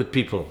be good with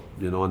people,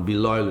 and be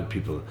loyal with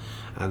people.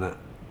 And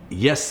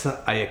yes,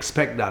 I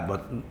expect that,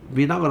 but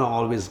we're not going to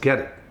always get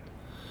it.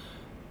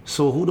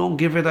 So who don't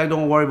give it, I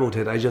don't worry about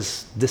it. I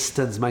just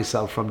distance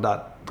myself from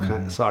that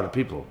sort of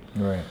people.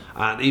 Right.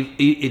 And if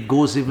it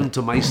goes even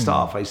to my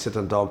staff, I sit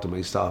and talk to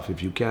my staff.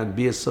 If you can't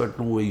be a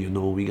certain way, we're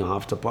going to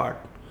have to part.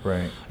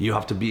 Right. You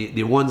have to be,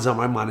 the ones that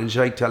my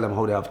manager, I tell them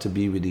how they have to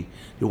be with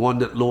the one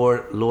that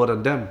lower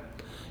than them.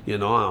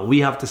 And we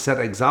have to set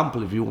an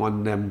example if you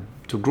want them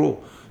to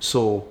grow.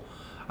 So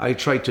I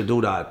try to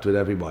do that with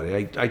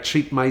everybody. I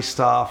treat my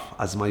staff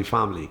as my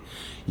family.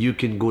 You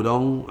can go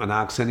down and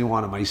ask any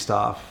one of my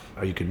staff,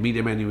 or you can meet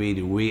them anyway,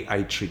 the way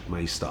I treat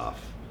my staff.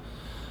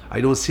 I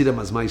don't see them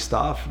as my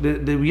staff.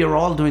 We are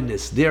all doing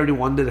this. They're the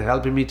one that are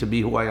helping me to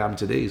be who I am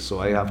today, so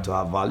I have to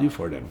have value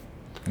for them.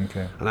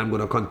 Okay. And I'm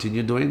going to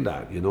continue doing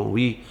that.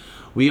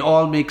 We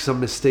all make some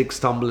mistakes,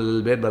 stumble a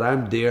little bit, but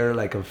I'm there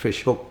like a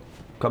fish hook.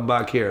 Come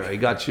back here. I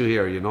got you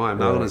here. I'm not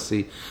going to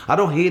see. I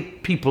don't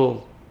hate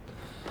people.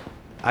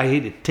 I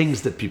hate the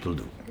things that people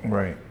do.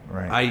 Right.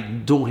 Right. I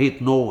don't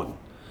hate no one.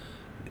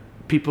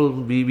 People,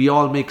 we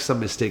all make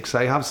some mistakes.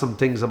 I have some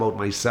things about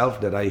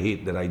myself that I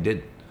hate that I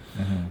did.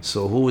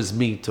 So who is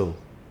me to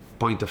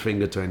point a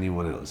finger to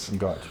anyone else?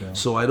 Gotcha.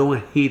 So I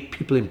don't hate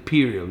people in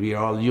period. We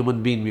are all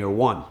human beings. We are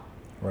one.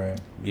 Right.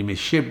 We may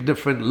shape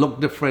different,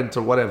 look different,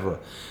 or whatever,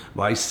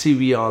 but I see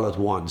we all at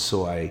one.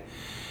 So I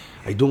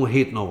don't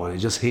hate no one. I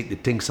just hate the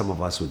things some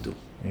of us would do.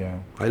 Yeah.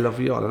 I love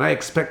you all, and I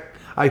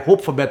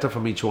hope for better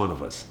from each one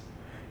of us.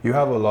 You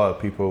have a lot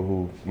of people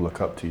who look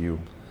up to you,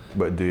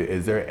 but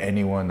is there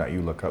anyone that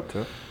you look up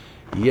to?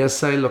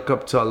 Yes, I look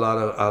up to a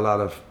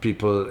lot of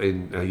people.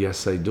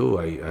 Yes, I do.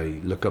 I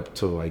look up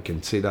to. I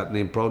can say that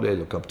name proudly. I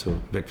look up to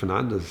Vic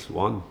Fernandez,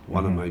 one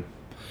of my,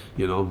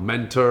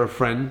 mentor,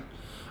 friend.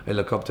 I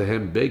look up to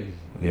him big.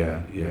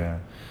 Yeah.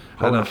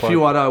 And a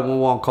few other, I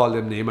won't call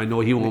them name. I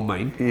know he won't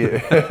mind. Yeah,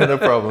 no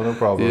problem.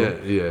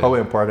 Yeah. How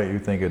important you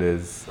think it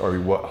is, or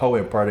how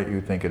important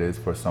you think it is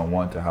for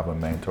someone to have a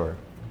mentor?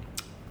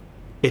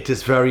 It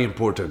is very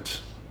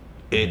important.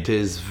 It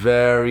is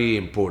very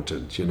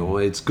important.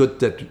 It's good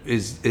that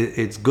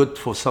it's good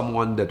for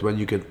someone that when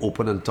you can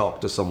open and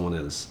talk to someone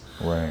else.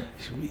 Right.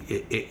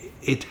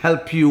 It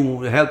helps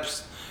you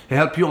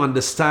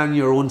understand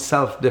your own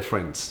self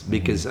difference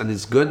because and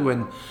it's good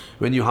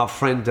when you have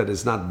friends that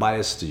is not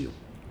biased to you.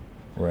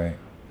 Right.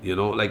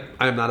 Like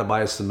I'm not a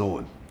bias to no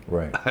one.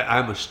 Right.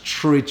 I'm a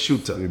straight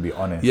shooter. To be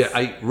honest. Yeah,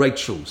 I right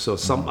through. So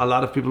a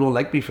lot of people don't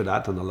like me for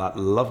that, and a lot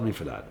love me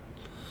for that.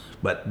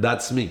 But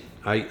that's me.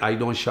 I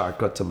don't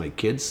shortcut to my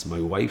kids, my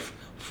wife,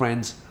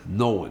 friends,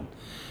 no one.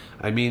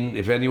 I mean,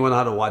 if anyone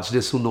had to watch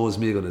this who knows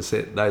me, they're gonna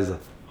say that is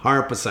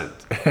 100%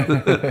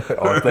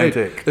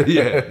 authentic.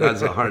 Yeah,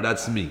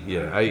 that's me.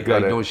 Yeah, I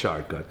don't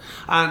shortcut.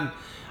 And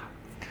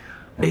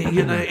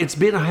it's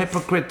being a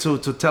hypocrite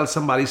to tell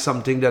somebody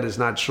something that is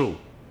not true.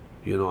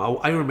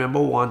 I remember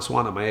once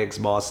one of my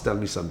ex-boss tell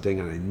me something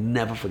and I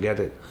never forget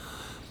it.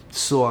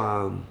 So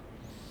I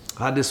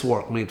had this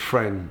workmate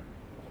friend,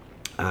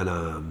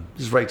 and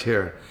he's right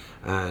here.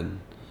 And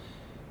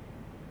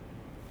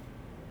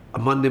a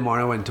Monday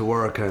morning I went to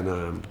work,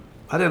 and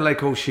I didn't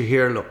like how she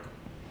hair looked.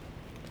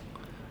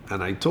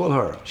 And I told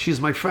her, she's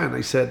my friend.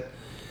 I said,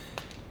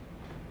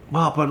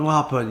 what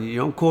happened? You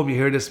don't comb your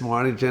hair this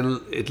morning,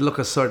 it look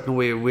a certain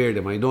way weird,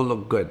 and I don't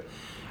look good.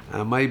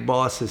 And my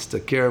boss is to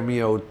carry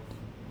me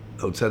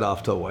outside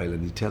after a while,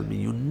 and he tell me,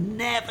 you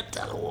never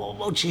tell her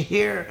about your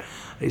hair.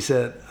 I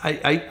said,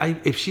 I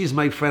if she's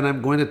my friend,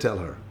 I'm going to tell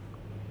her.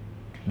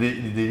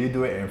 Did you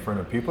do it in front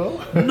of people?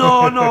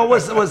 No, it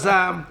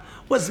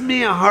was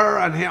me and her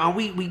and him, and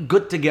we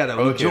good together.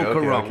 We joke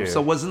around. Okay. So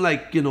it wasn't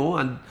like,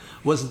 and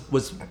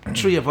was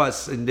three of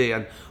us in there,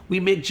 and we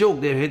make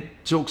joke. They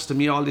hit jokes to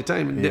me all the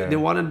time. And they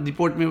want to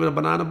deport me with a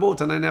banana boat,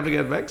 and I never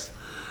get vexed.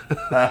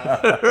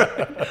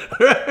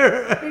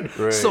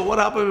 Right. So what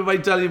happened if I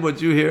tell you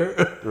what you hear?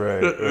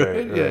 Right.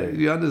 Yeah,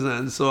 you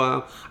understand.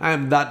 So I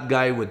am that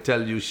guy who would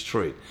tell you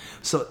straight.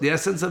 So the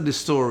essence of the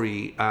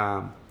story,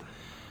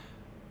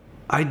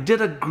 I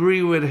did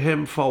agree with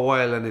him for a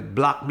while, and it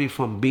blocked me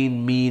from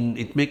being mean.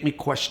 It made me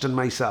question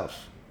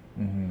myself.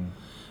 Mm-hmm.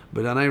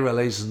 But then I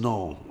realized,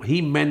 no,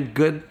 he meant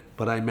good,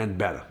 but I meant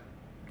better.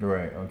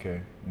 Right.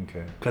 Okay.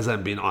 Because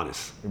I'm being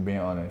honest. You're being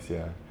honest,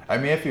 yeah. I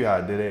mean, if you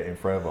had did it in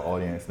front of an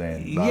audience,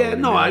 then I wouldn't.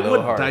 No,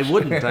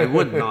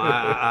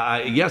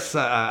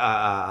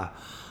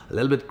 a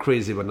little bit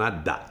crazy, but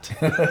not that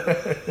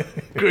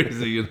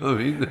crazy. You know what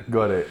I mean?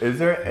 Got it. Is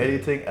there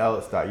anything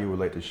else that you would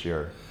like to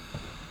share?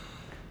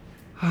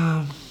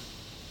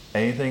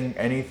 Anything,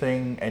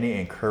 any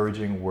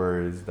encouraging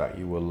words that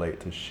you would like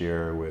to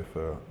share with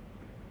an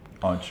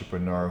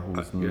entrepreneur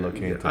who's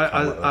looking to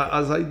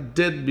as I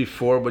did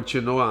before, but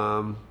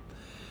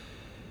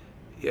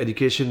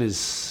education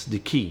is the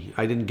key.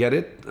 I didn't get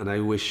it, and I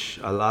wish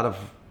a lot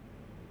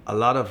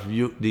of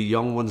you, the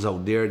young ones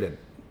out there, that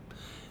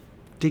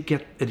they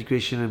get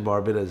education in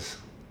Barbados.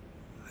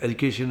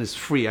 Education is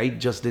free. I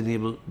just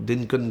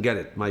couldn't get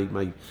it.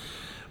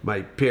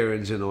 My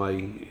parents, you know,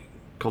 I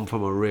come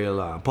from a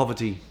real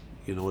poverty.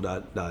 You know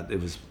that it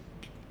was.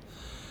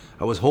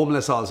 I was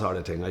homeless, all sort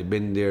of thing. I've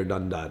been there,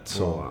 done that.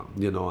 So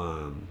you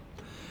know,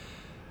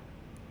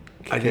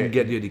 I didn't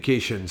get the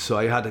education, so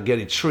I had to get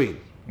it straight.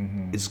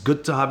 It's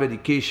good to have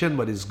education,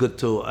 but it's good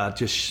to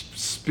just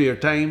spare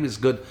time. It's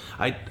good.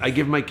 I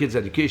give my kids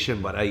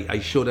education, but I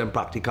show them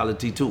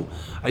practicality too.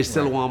 I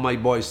still want my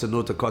boys to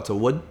know to cut a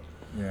wood,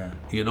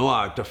 you know,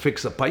 or to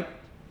fix a pipe.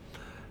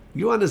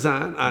 You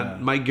understand?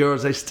 And my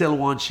girls, I still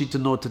want she to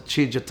know to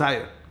change a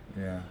tire.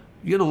 Yeah.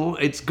 You know,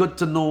 it's good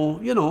to know,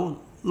 you know,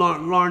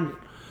 learn.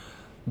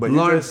 But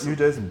you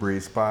just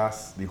breeze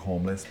past the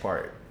homeless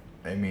part.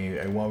 I mean,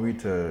 I want you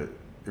to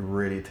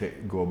really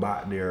go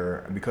back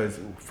there, because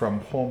from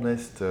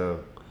homeless to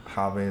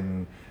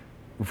having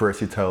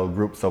versatile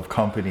groups of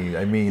company,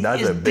 I mean,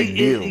 that's a big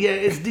deal.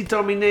 It's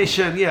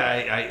determination.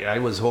 I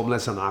was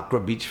homeless on Accra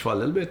Beach for a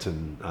little bit,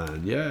 and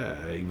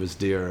I was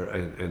there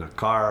in a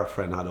car. A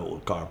friend had an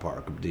old car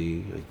park up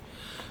there.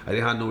 I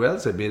didn't have nowhere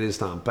else. I made a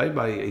standpipe.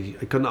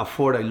 I couldn't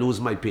afford. I lose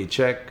my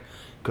paycheck.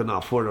 Couldn't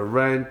afford a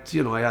rent.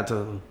 You know, I had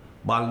to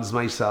balance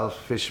myself,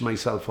 fish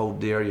myself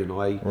out there. You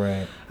know,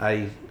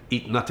 I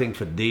eat nothing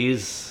for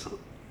days.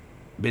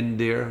 Been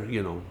there,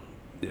 you know.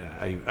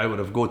 Yeah, I would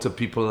have go to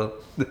people,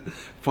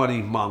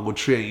 funny mango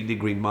tree, and eat the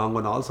green mango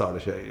and all sort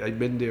of shit. I've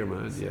been there,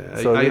 man. Yeah,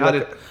 so I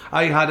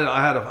had it.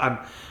 I'm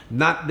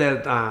not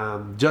that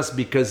just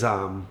because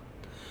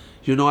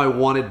you know, I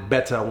wanted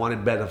better. I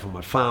wanted better for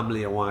my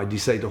family. I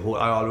decided to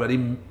I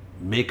already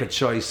make a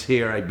choice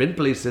here. I've been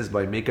places,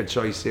 but I make a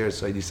choice here.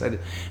 So I decided,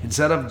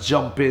 instead of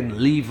jumping,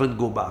 leave and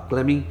go back,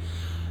 let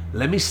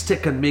me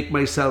stick and make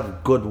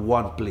myself good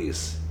one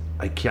place.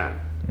 I can.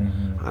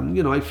 And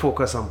you know, I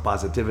focus on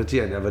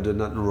positivity. I never did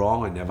nothing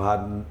wrong. I never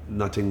had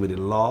nothing with the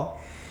law.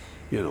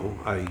 You know,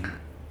 I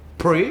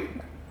pray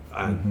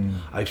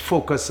and I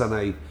focus,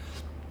 and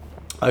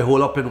I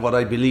hold up in what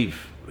I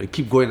believe. I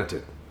keep going at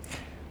it.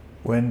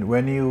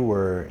 When you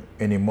were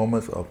in the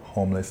moments of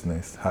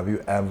homelessness, have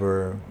you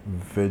ever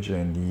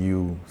visioned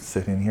you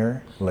sitting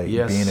here, like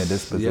being in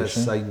this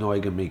position? Yes, I know I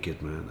can make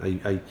it,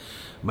 man.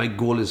 My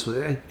goal is,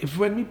 if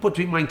when we put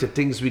my mind to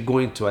things we're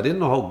going to, I didn't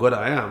know how good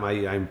I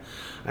am.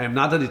 I'm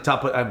not at the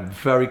top. I'm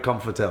very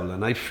comfortable,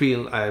 and I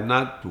feel I am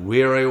not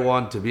where I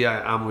want to be.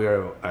 I am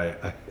where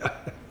I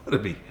want to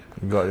be.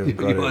 You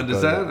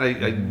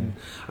understand?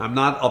 I'm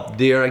not up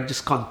there. I'm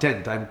just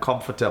content. I'm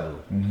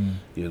comfortable.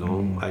 You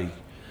know,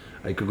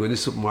 I could go in the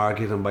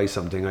supermarket and buy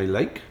something I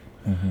like,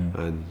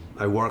 and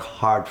I work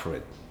hard for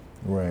it.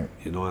 Right.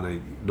 You know, and I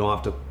don't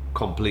have to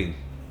complain.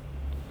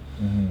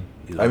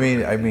 You know?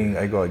 I mean,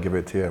 I gotta give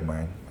it to you,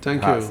 man.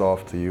 Thank you. Hats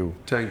off to you.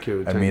 Thank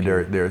you. I mean,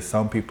 there are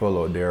some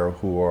people out there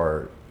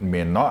who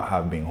may not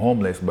have been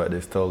homeless, but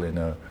they're still in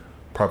a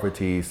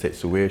poverty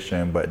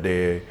situation, but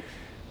they're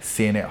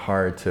seeing it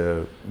hard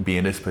to be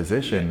in this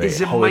position. Like,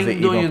 how is it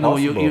even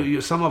possible?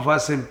 You some of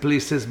us in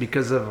places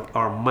because of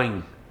our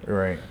mind.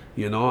 Right.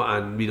 You know,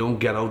 and we don't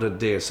get out of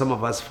there. Some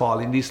of us fall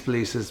in these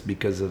places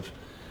because of,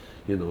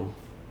 you know,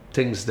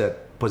 things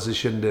that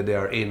position that they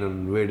are in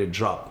and where they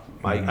drop.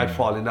 I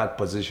fall in that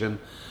position.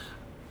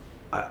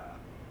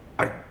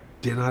 I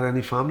didn't have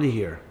any family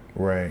here.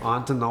 Right.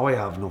 Until now, I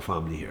have no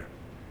family here.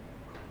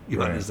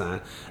 You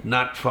understand?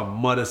 Not from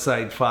mother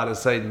side, father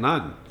side,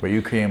 none. But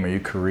you came and you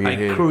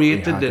created. I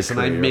created this, and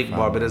I make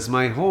Barbados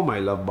my home. I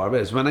love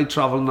Barbados. When I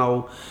travel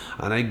now,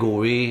 and I go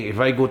away, if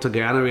I go to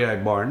Guyana where I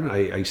born,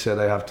 I said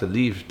I have to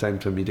leave. Time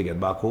for me to get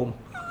back home.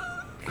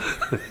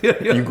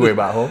 You going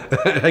back home?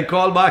 I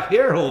call back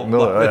here home.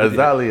 No,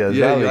 exactly.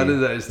 Yeah, you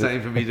understand? It's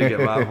time for me to get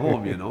back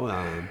home. You know.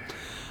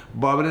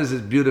 Barbados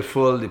is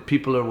beautiful. The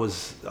people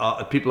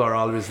are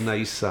always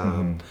nice.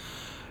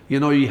 You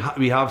know,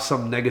 we have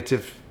some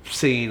negative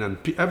saying, and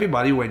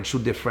everybody went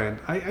through different.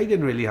 I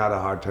didn't really have a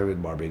hard time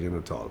with Barbadian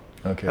at all.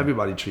 Okay.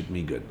 Everybody treat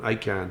me good. I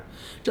can.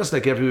 Just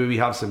like everywhere we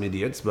have some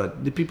idiots,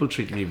 but the people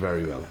treat me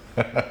very well.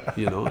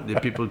 You know, the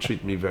people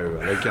treat me very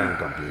well. I can't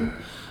complain.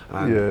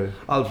 And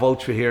I'll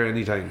vouch for here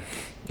anytime.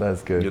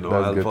 That's good. You know,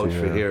 That's I'll good vouch to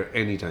for hear. here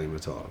anytime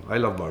at all. I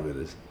love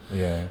Barbados.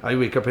 Yeah. I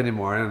wake up in the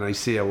morning and I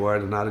say a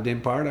word, and out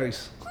in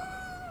paradise.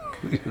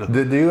 You know?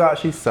 Do you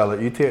actually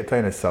celebrate? You take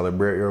time to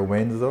celebrate your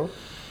wins though?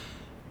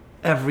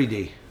 Every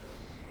day.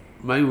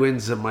 My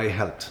wins are my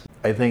health.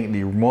 I think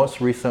the most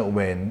recent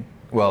win,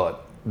 well,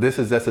 this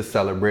is just a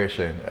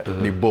celebration.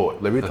 The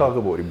boat. Let me talk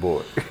about the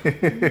boat.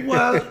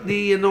 Well,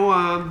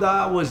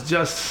 that was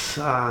just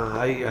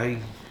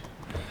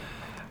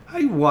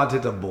I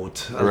wanted a boat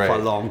for a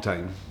long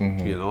time.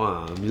 You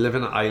know, you live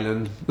in an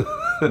island,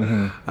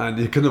 and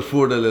you can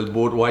afford a little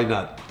boat. Why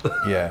not?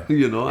 Yeah.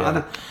 You know,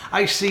 and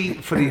I see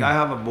I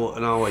have a boat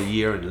now a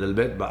year and a little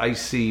bit, but I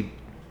see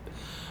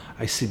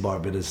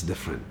Barbados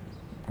different.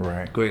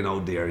 Right. Going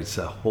out there, it's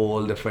a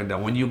whole different.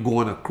 And when you go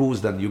on a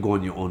cruise, then you go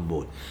on your own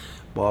boat.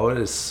 Wow, it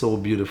is so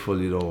beautiful,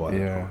 you know what?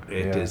 Yeah,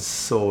 It yeah. is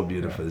so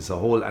beautiful. It's a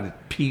whole and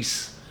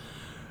peace.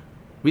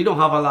 We don't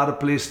have a lot of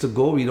place to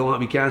go.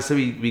 We can't say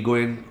we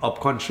going up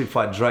country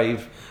for a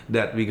drive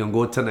that we can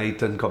go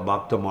tonight and come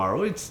back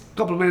tomorrow. It's a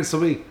couple of minutes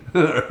away.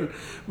 But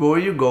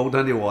when you go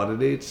down the water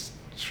there, it's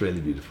really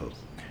beautiful.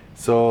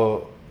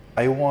 So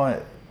I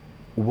want,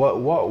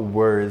 what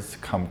words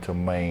come to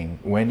mind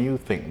when you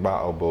think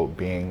about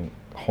being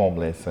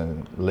homeless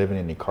and living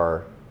in the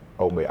car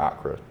out by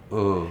Accra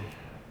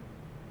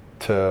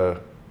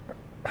to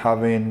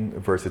having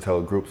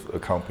versatile groups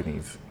of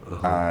companies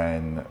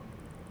and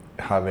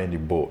having the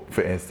boat,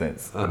 for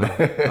instance,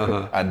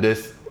 and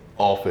this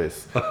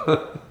office?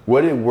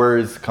 What did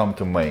words come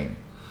to mind?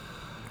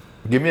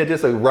 Give me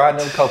just a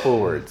random couple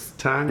words.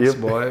 Thanks,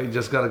 Yep. boy. You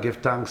just gotta give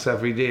thanks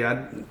every day.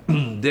 And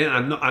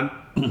then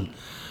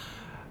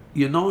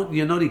you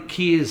know the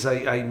key is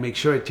I make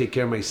sure I take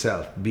care of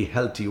myself. Be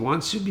healthy.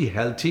 Once you be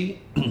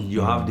healthy,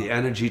 you have the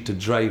energy to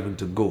drive and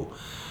to go.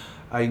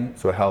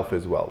 So health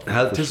is wealth.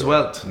 Health for is sure.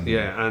 wealth.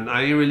 Yeah, and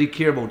I really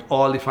care about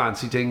all the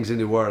fancy things in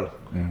the world.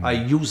 I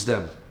use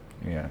them.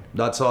 Yeah.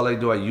 That's all I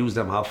do. I use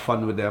them, have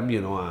fun with them, you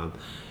know.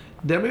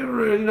 Them ain't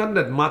really nothing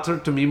that matter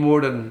to me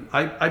more than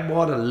I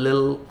bought a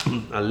little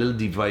a little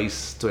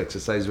device to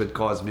exercise with.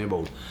 Cost me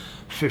about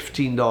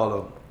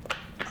 $15,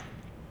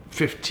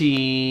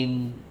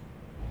 15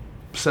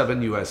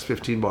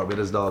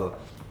 Barbados dollar.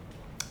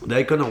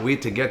 I couldn't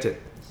wait to get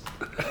it.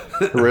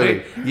 Really?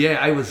 Right? Yeah,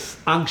 I was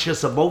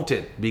anxious about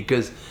it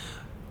because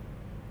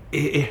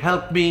it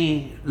helped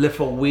me lift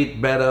a weight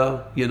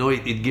better. You know,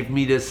 it gave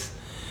me this.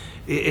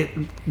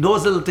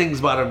 Those little things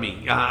bother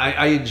me.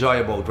 I enjoy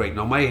about right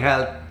now. My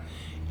health,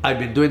 I've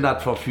been doing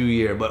that for a few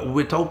years, but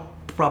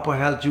without proper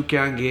health, you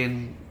can't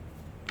gain.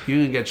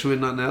 You can get through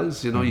nothing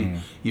else. You know,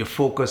 you're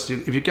focused.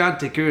 If you can't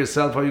take care of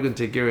yourself, how you can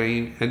take care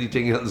of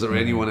anything else or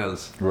anyone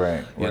else?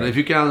 Right. You know, if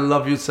you can't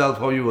love yourself,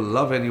 how you will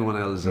love anyone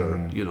else?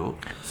 Or you know.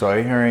 So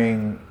I'm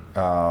hearing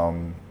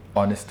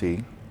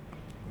honesty,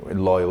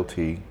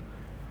 loyalty,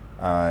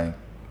 and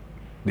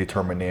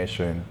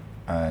determination,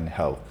 and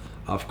health.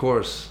 Of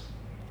course,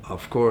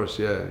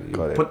 yeah. You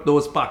Got it. put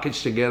those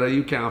package together,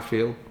 you can't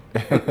fail. You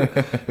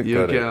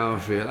Got it.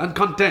 can't fail. And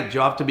content.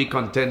 You have to be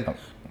content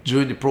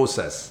during the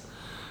process,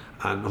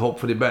 and hope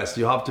for the best.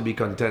 You have to be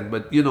content.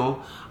 But you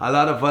know, a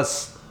lot of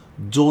us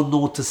don't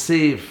know to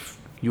save.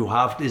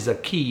 Is a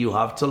key. You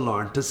have to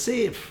learn to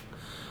save,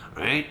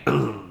 right?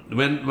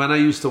 when I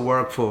used to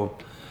work for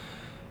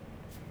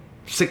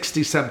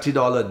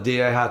 $60-$70 a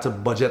day, I had to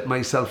budget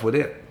myself with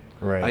it.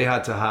 Right. I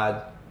had to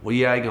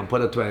I can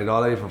put a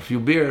 $20 for a few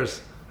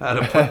beers. I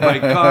had to put my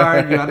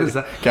card. You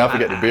understand? Can't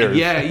forget the beers.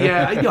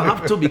 Yeah, you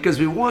have to because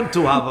we want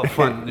to have a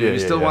fun. Yeah, we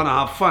still yeah. want to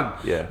have fun.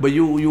 Yeah. But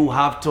you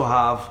have to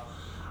have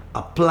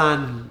a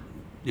plan.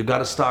 You got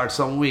to start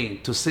some way.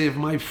 To save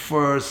my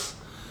first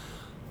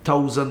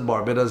 1,000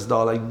 Barbados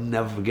dollar, I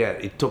never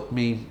forget. It took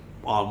me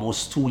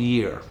almost 2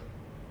 years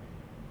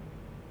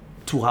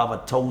to have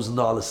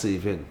 $1,000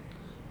 saving.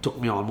 Took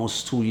me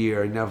almost 2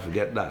 years. I never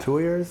forget that. 2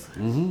 years?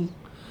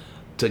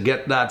 To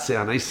get that, say,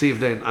 and I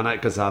saved it, and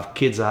because I have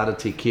kids I had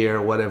to take care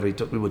or whatever. It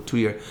took me about 2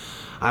 years,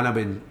 and I've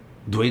been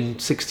doing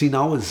 16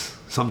 hours,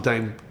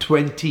 sometimes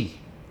 20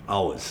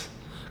 hours,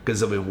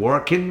 because I've been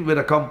working with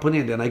a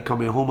company, and then I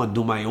come in home and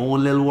do my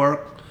own little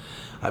work.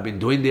 I've been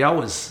doing the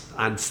hours,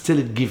 and still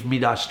it give me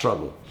that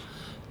struggle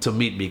to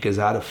meet because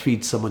I had to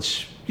feed so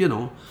much, you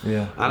know.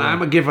 Yeah. And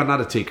I'm a giver, not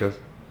a taker.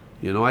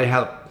 You know, I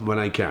help when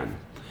I can.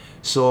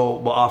 So,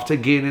 but after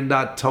gaining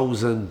that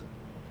 1,000.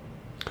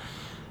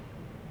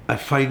 I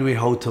find a way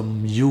how to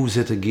use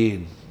it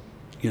again,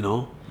 you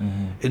know,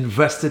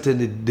 invest it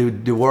in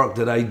the work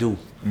that I do,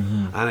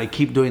 and I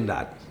keep doing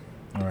that.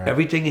 Right.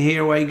 Everything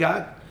here I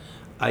got,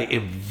 I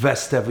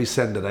invest every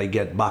cent that I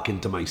get back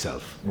into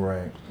myself,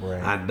 Right.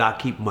 and that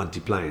keep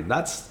multiplying.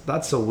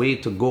 That's a way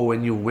to go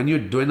when you're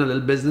doing a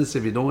little business.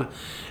 If you don't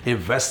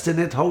invest in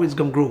it, how it's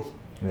gonna grow?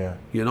 Yeah.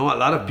 You know, a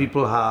lot of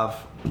people have.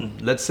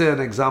 Let's say an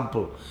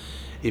example: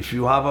 if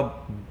you have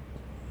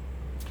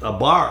a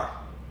bar,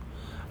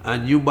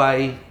 and you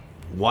buy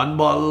one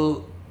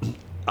bottle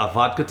of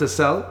vodka to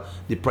sell,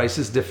 the price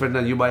is different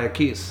than you buy a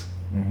case.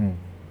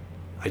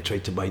 I try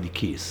to buy the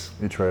case.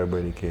 You try to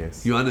buy the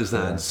case. You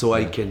understand? So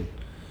I can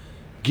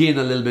gain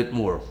a little bit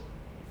more.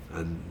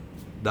 And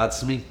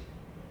that's me.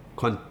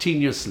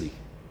 Continuously.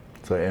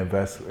 So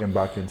invest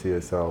back into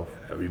yourself.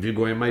 If you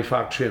go in my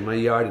factory, in my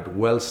yard, it's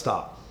well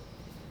stocked.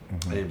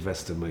 I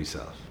invest in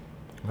myself.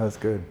 That's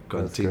good.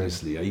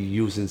 Continuously. I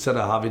use, instead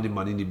of having the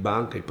money in the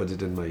bank, I put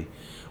it in my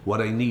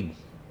what I need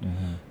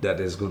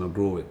that is going to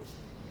grow it.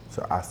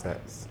 So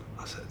assets.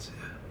 Assets,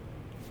 yeah.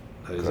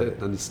 That is Got it.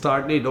 it. And it's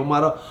starting, no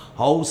matter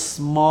how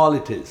small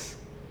it is,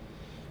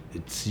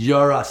 it's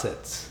your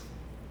assets.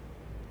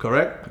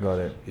 Correct? Got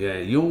it. Yeah,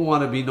 you don't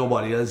want to be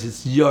nobody else.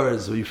 It's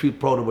yours. So you feel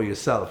proud about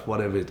yourself,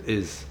 whatever it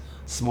is,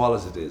 small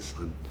as it is.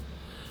 And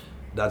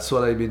that's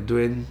what I've been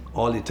doing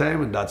all the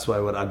time, and that's what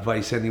I would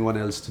advise anyone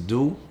else to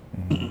do.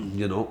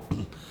 You know,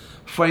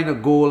 find a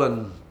goal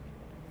and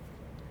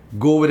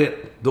go with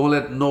it. Don't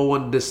let no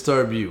one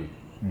disturb you.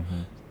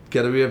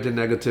 get away with the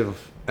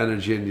negative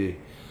energy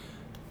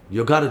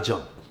you gotta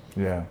jump.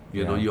 Yeah.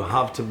 You know, you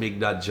have to make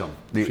that jump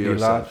for The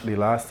yourself.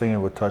 last thing I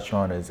would touch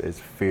on is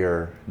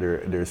fear.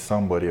 There's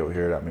somebody out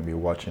here that may be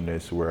watching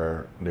this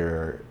where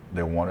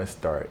they want to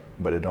start,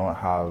 but they don't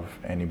have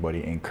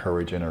anybody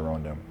encouraging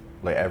around them.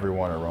 Like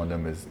everyone around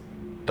them is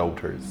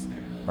doubters,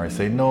 or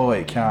say no,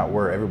 it can't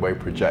work. Everybody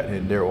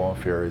projecting their own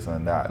fears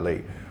on that.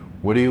 Like,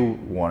 what do you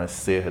want to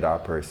say to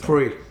that person?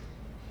 Pray.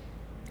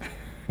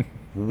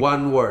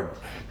 One word.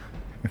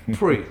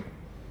 Pray.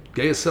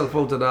 Get yourself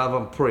out of that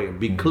and pray.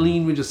 Be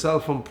clean with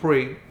yourself and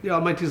pray. The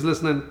Almighty is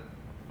listening.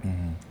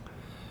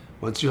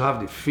 Once you have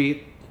the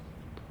faith,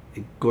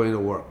 it's going to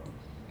work.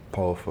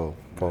 Powerful.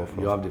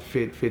 You have the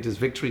faith. Faith is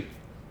victory.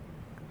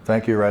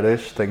 Thank you,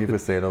 Radish. Thank you for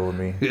staying over with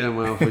me. Yeah,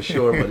 man, for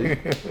sure, buddy.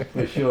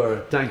 For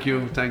sure. Thank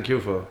you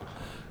for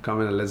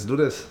coming and let's do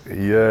this.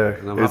 Yeah.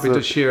 And I'm happy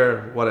to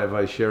share whatever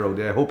I share out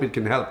there. I hope it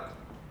can help.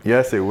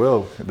 Yes, it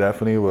will. It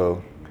definitely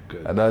will.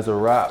 Good. And that's a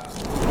wrap.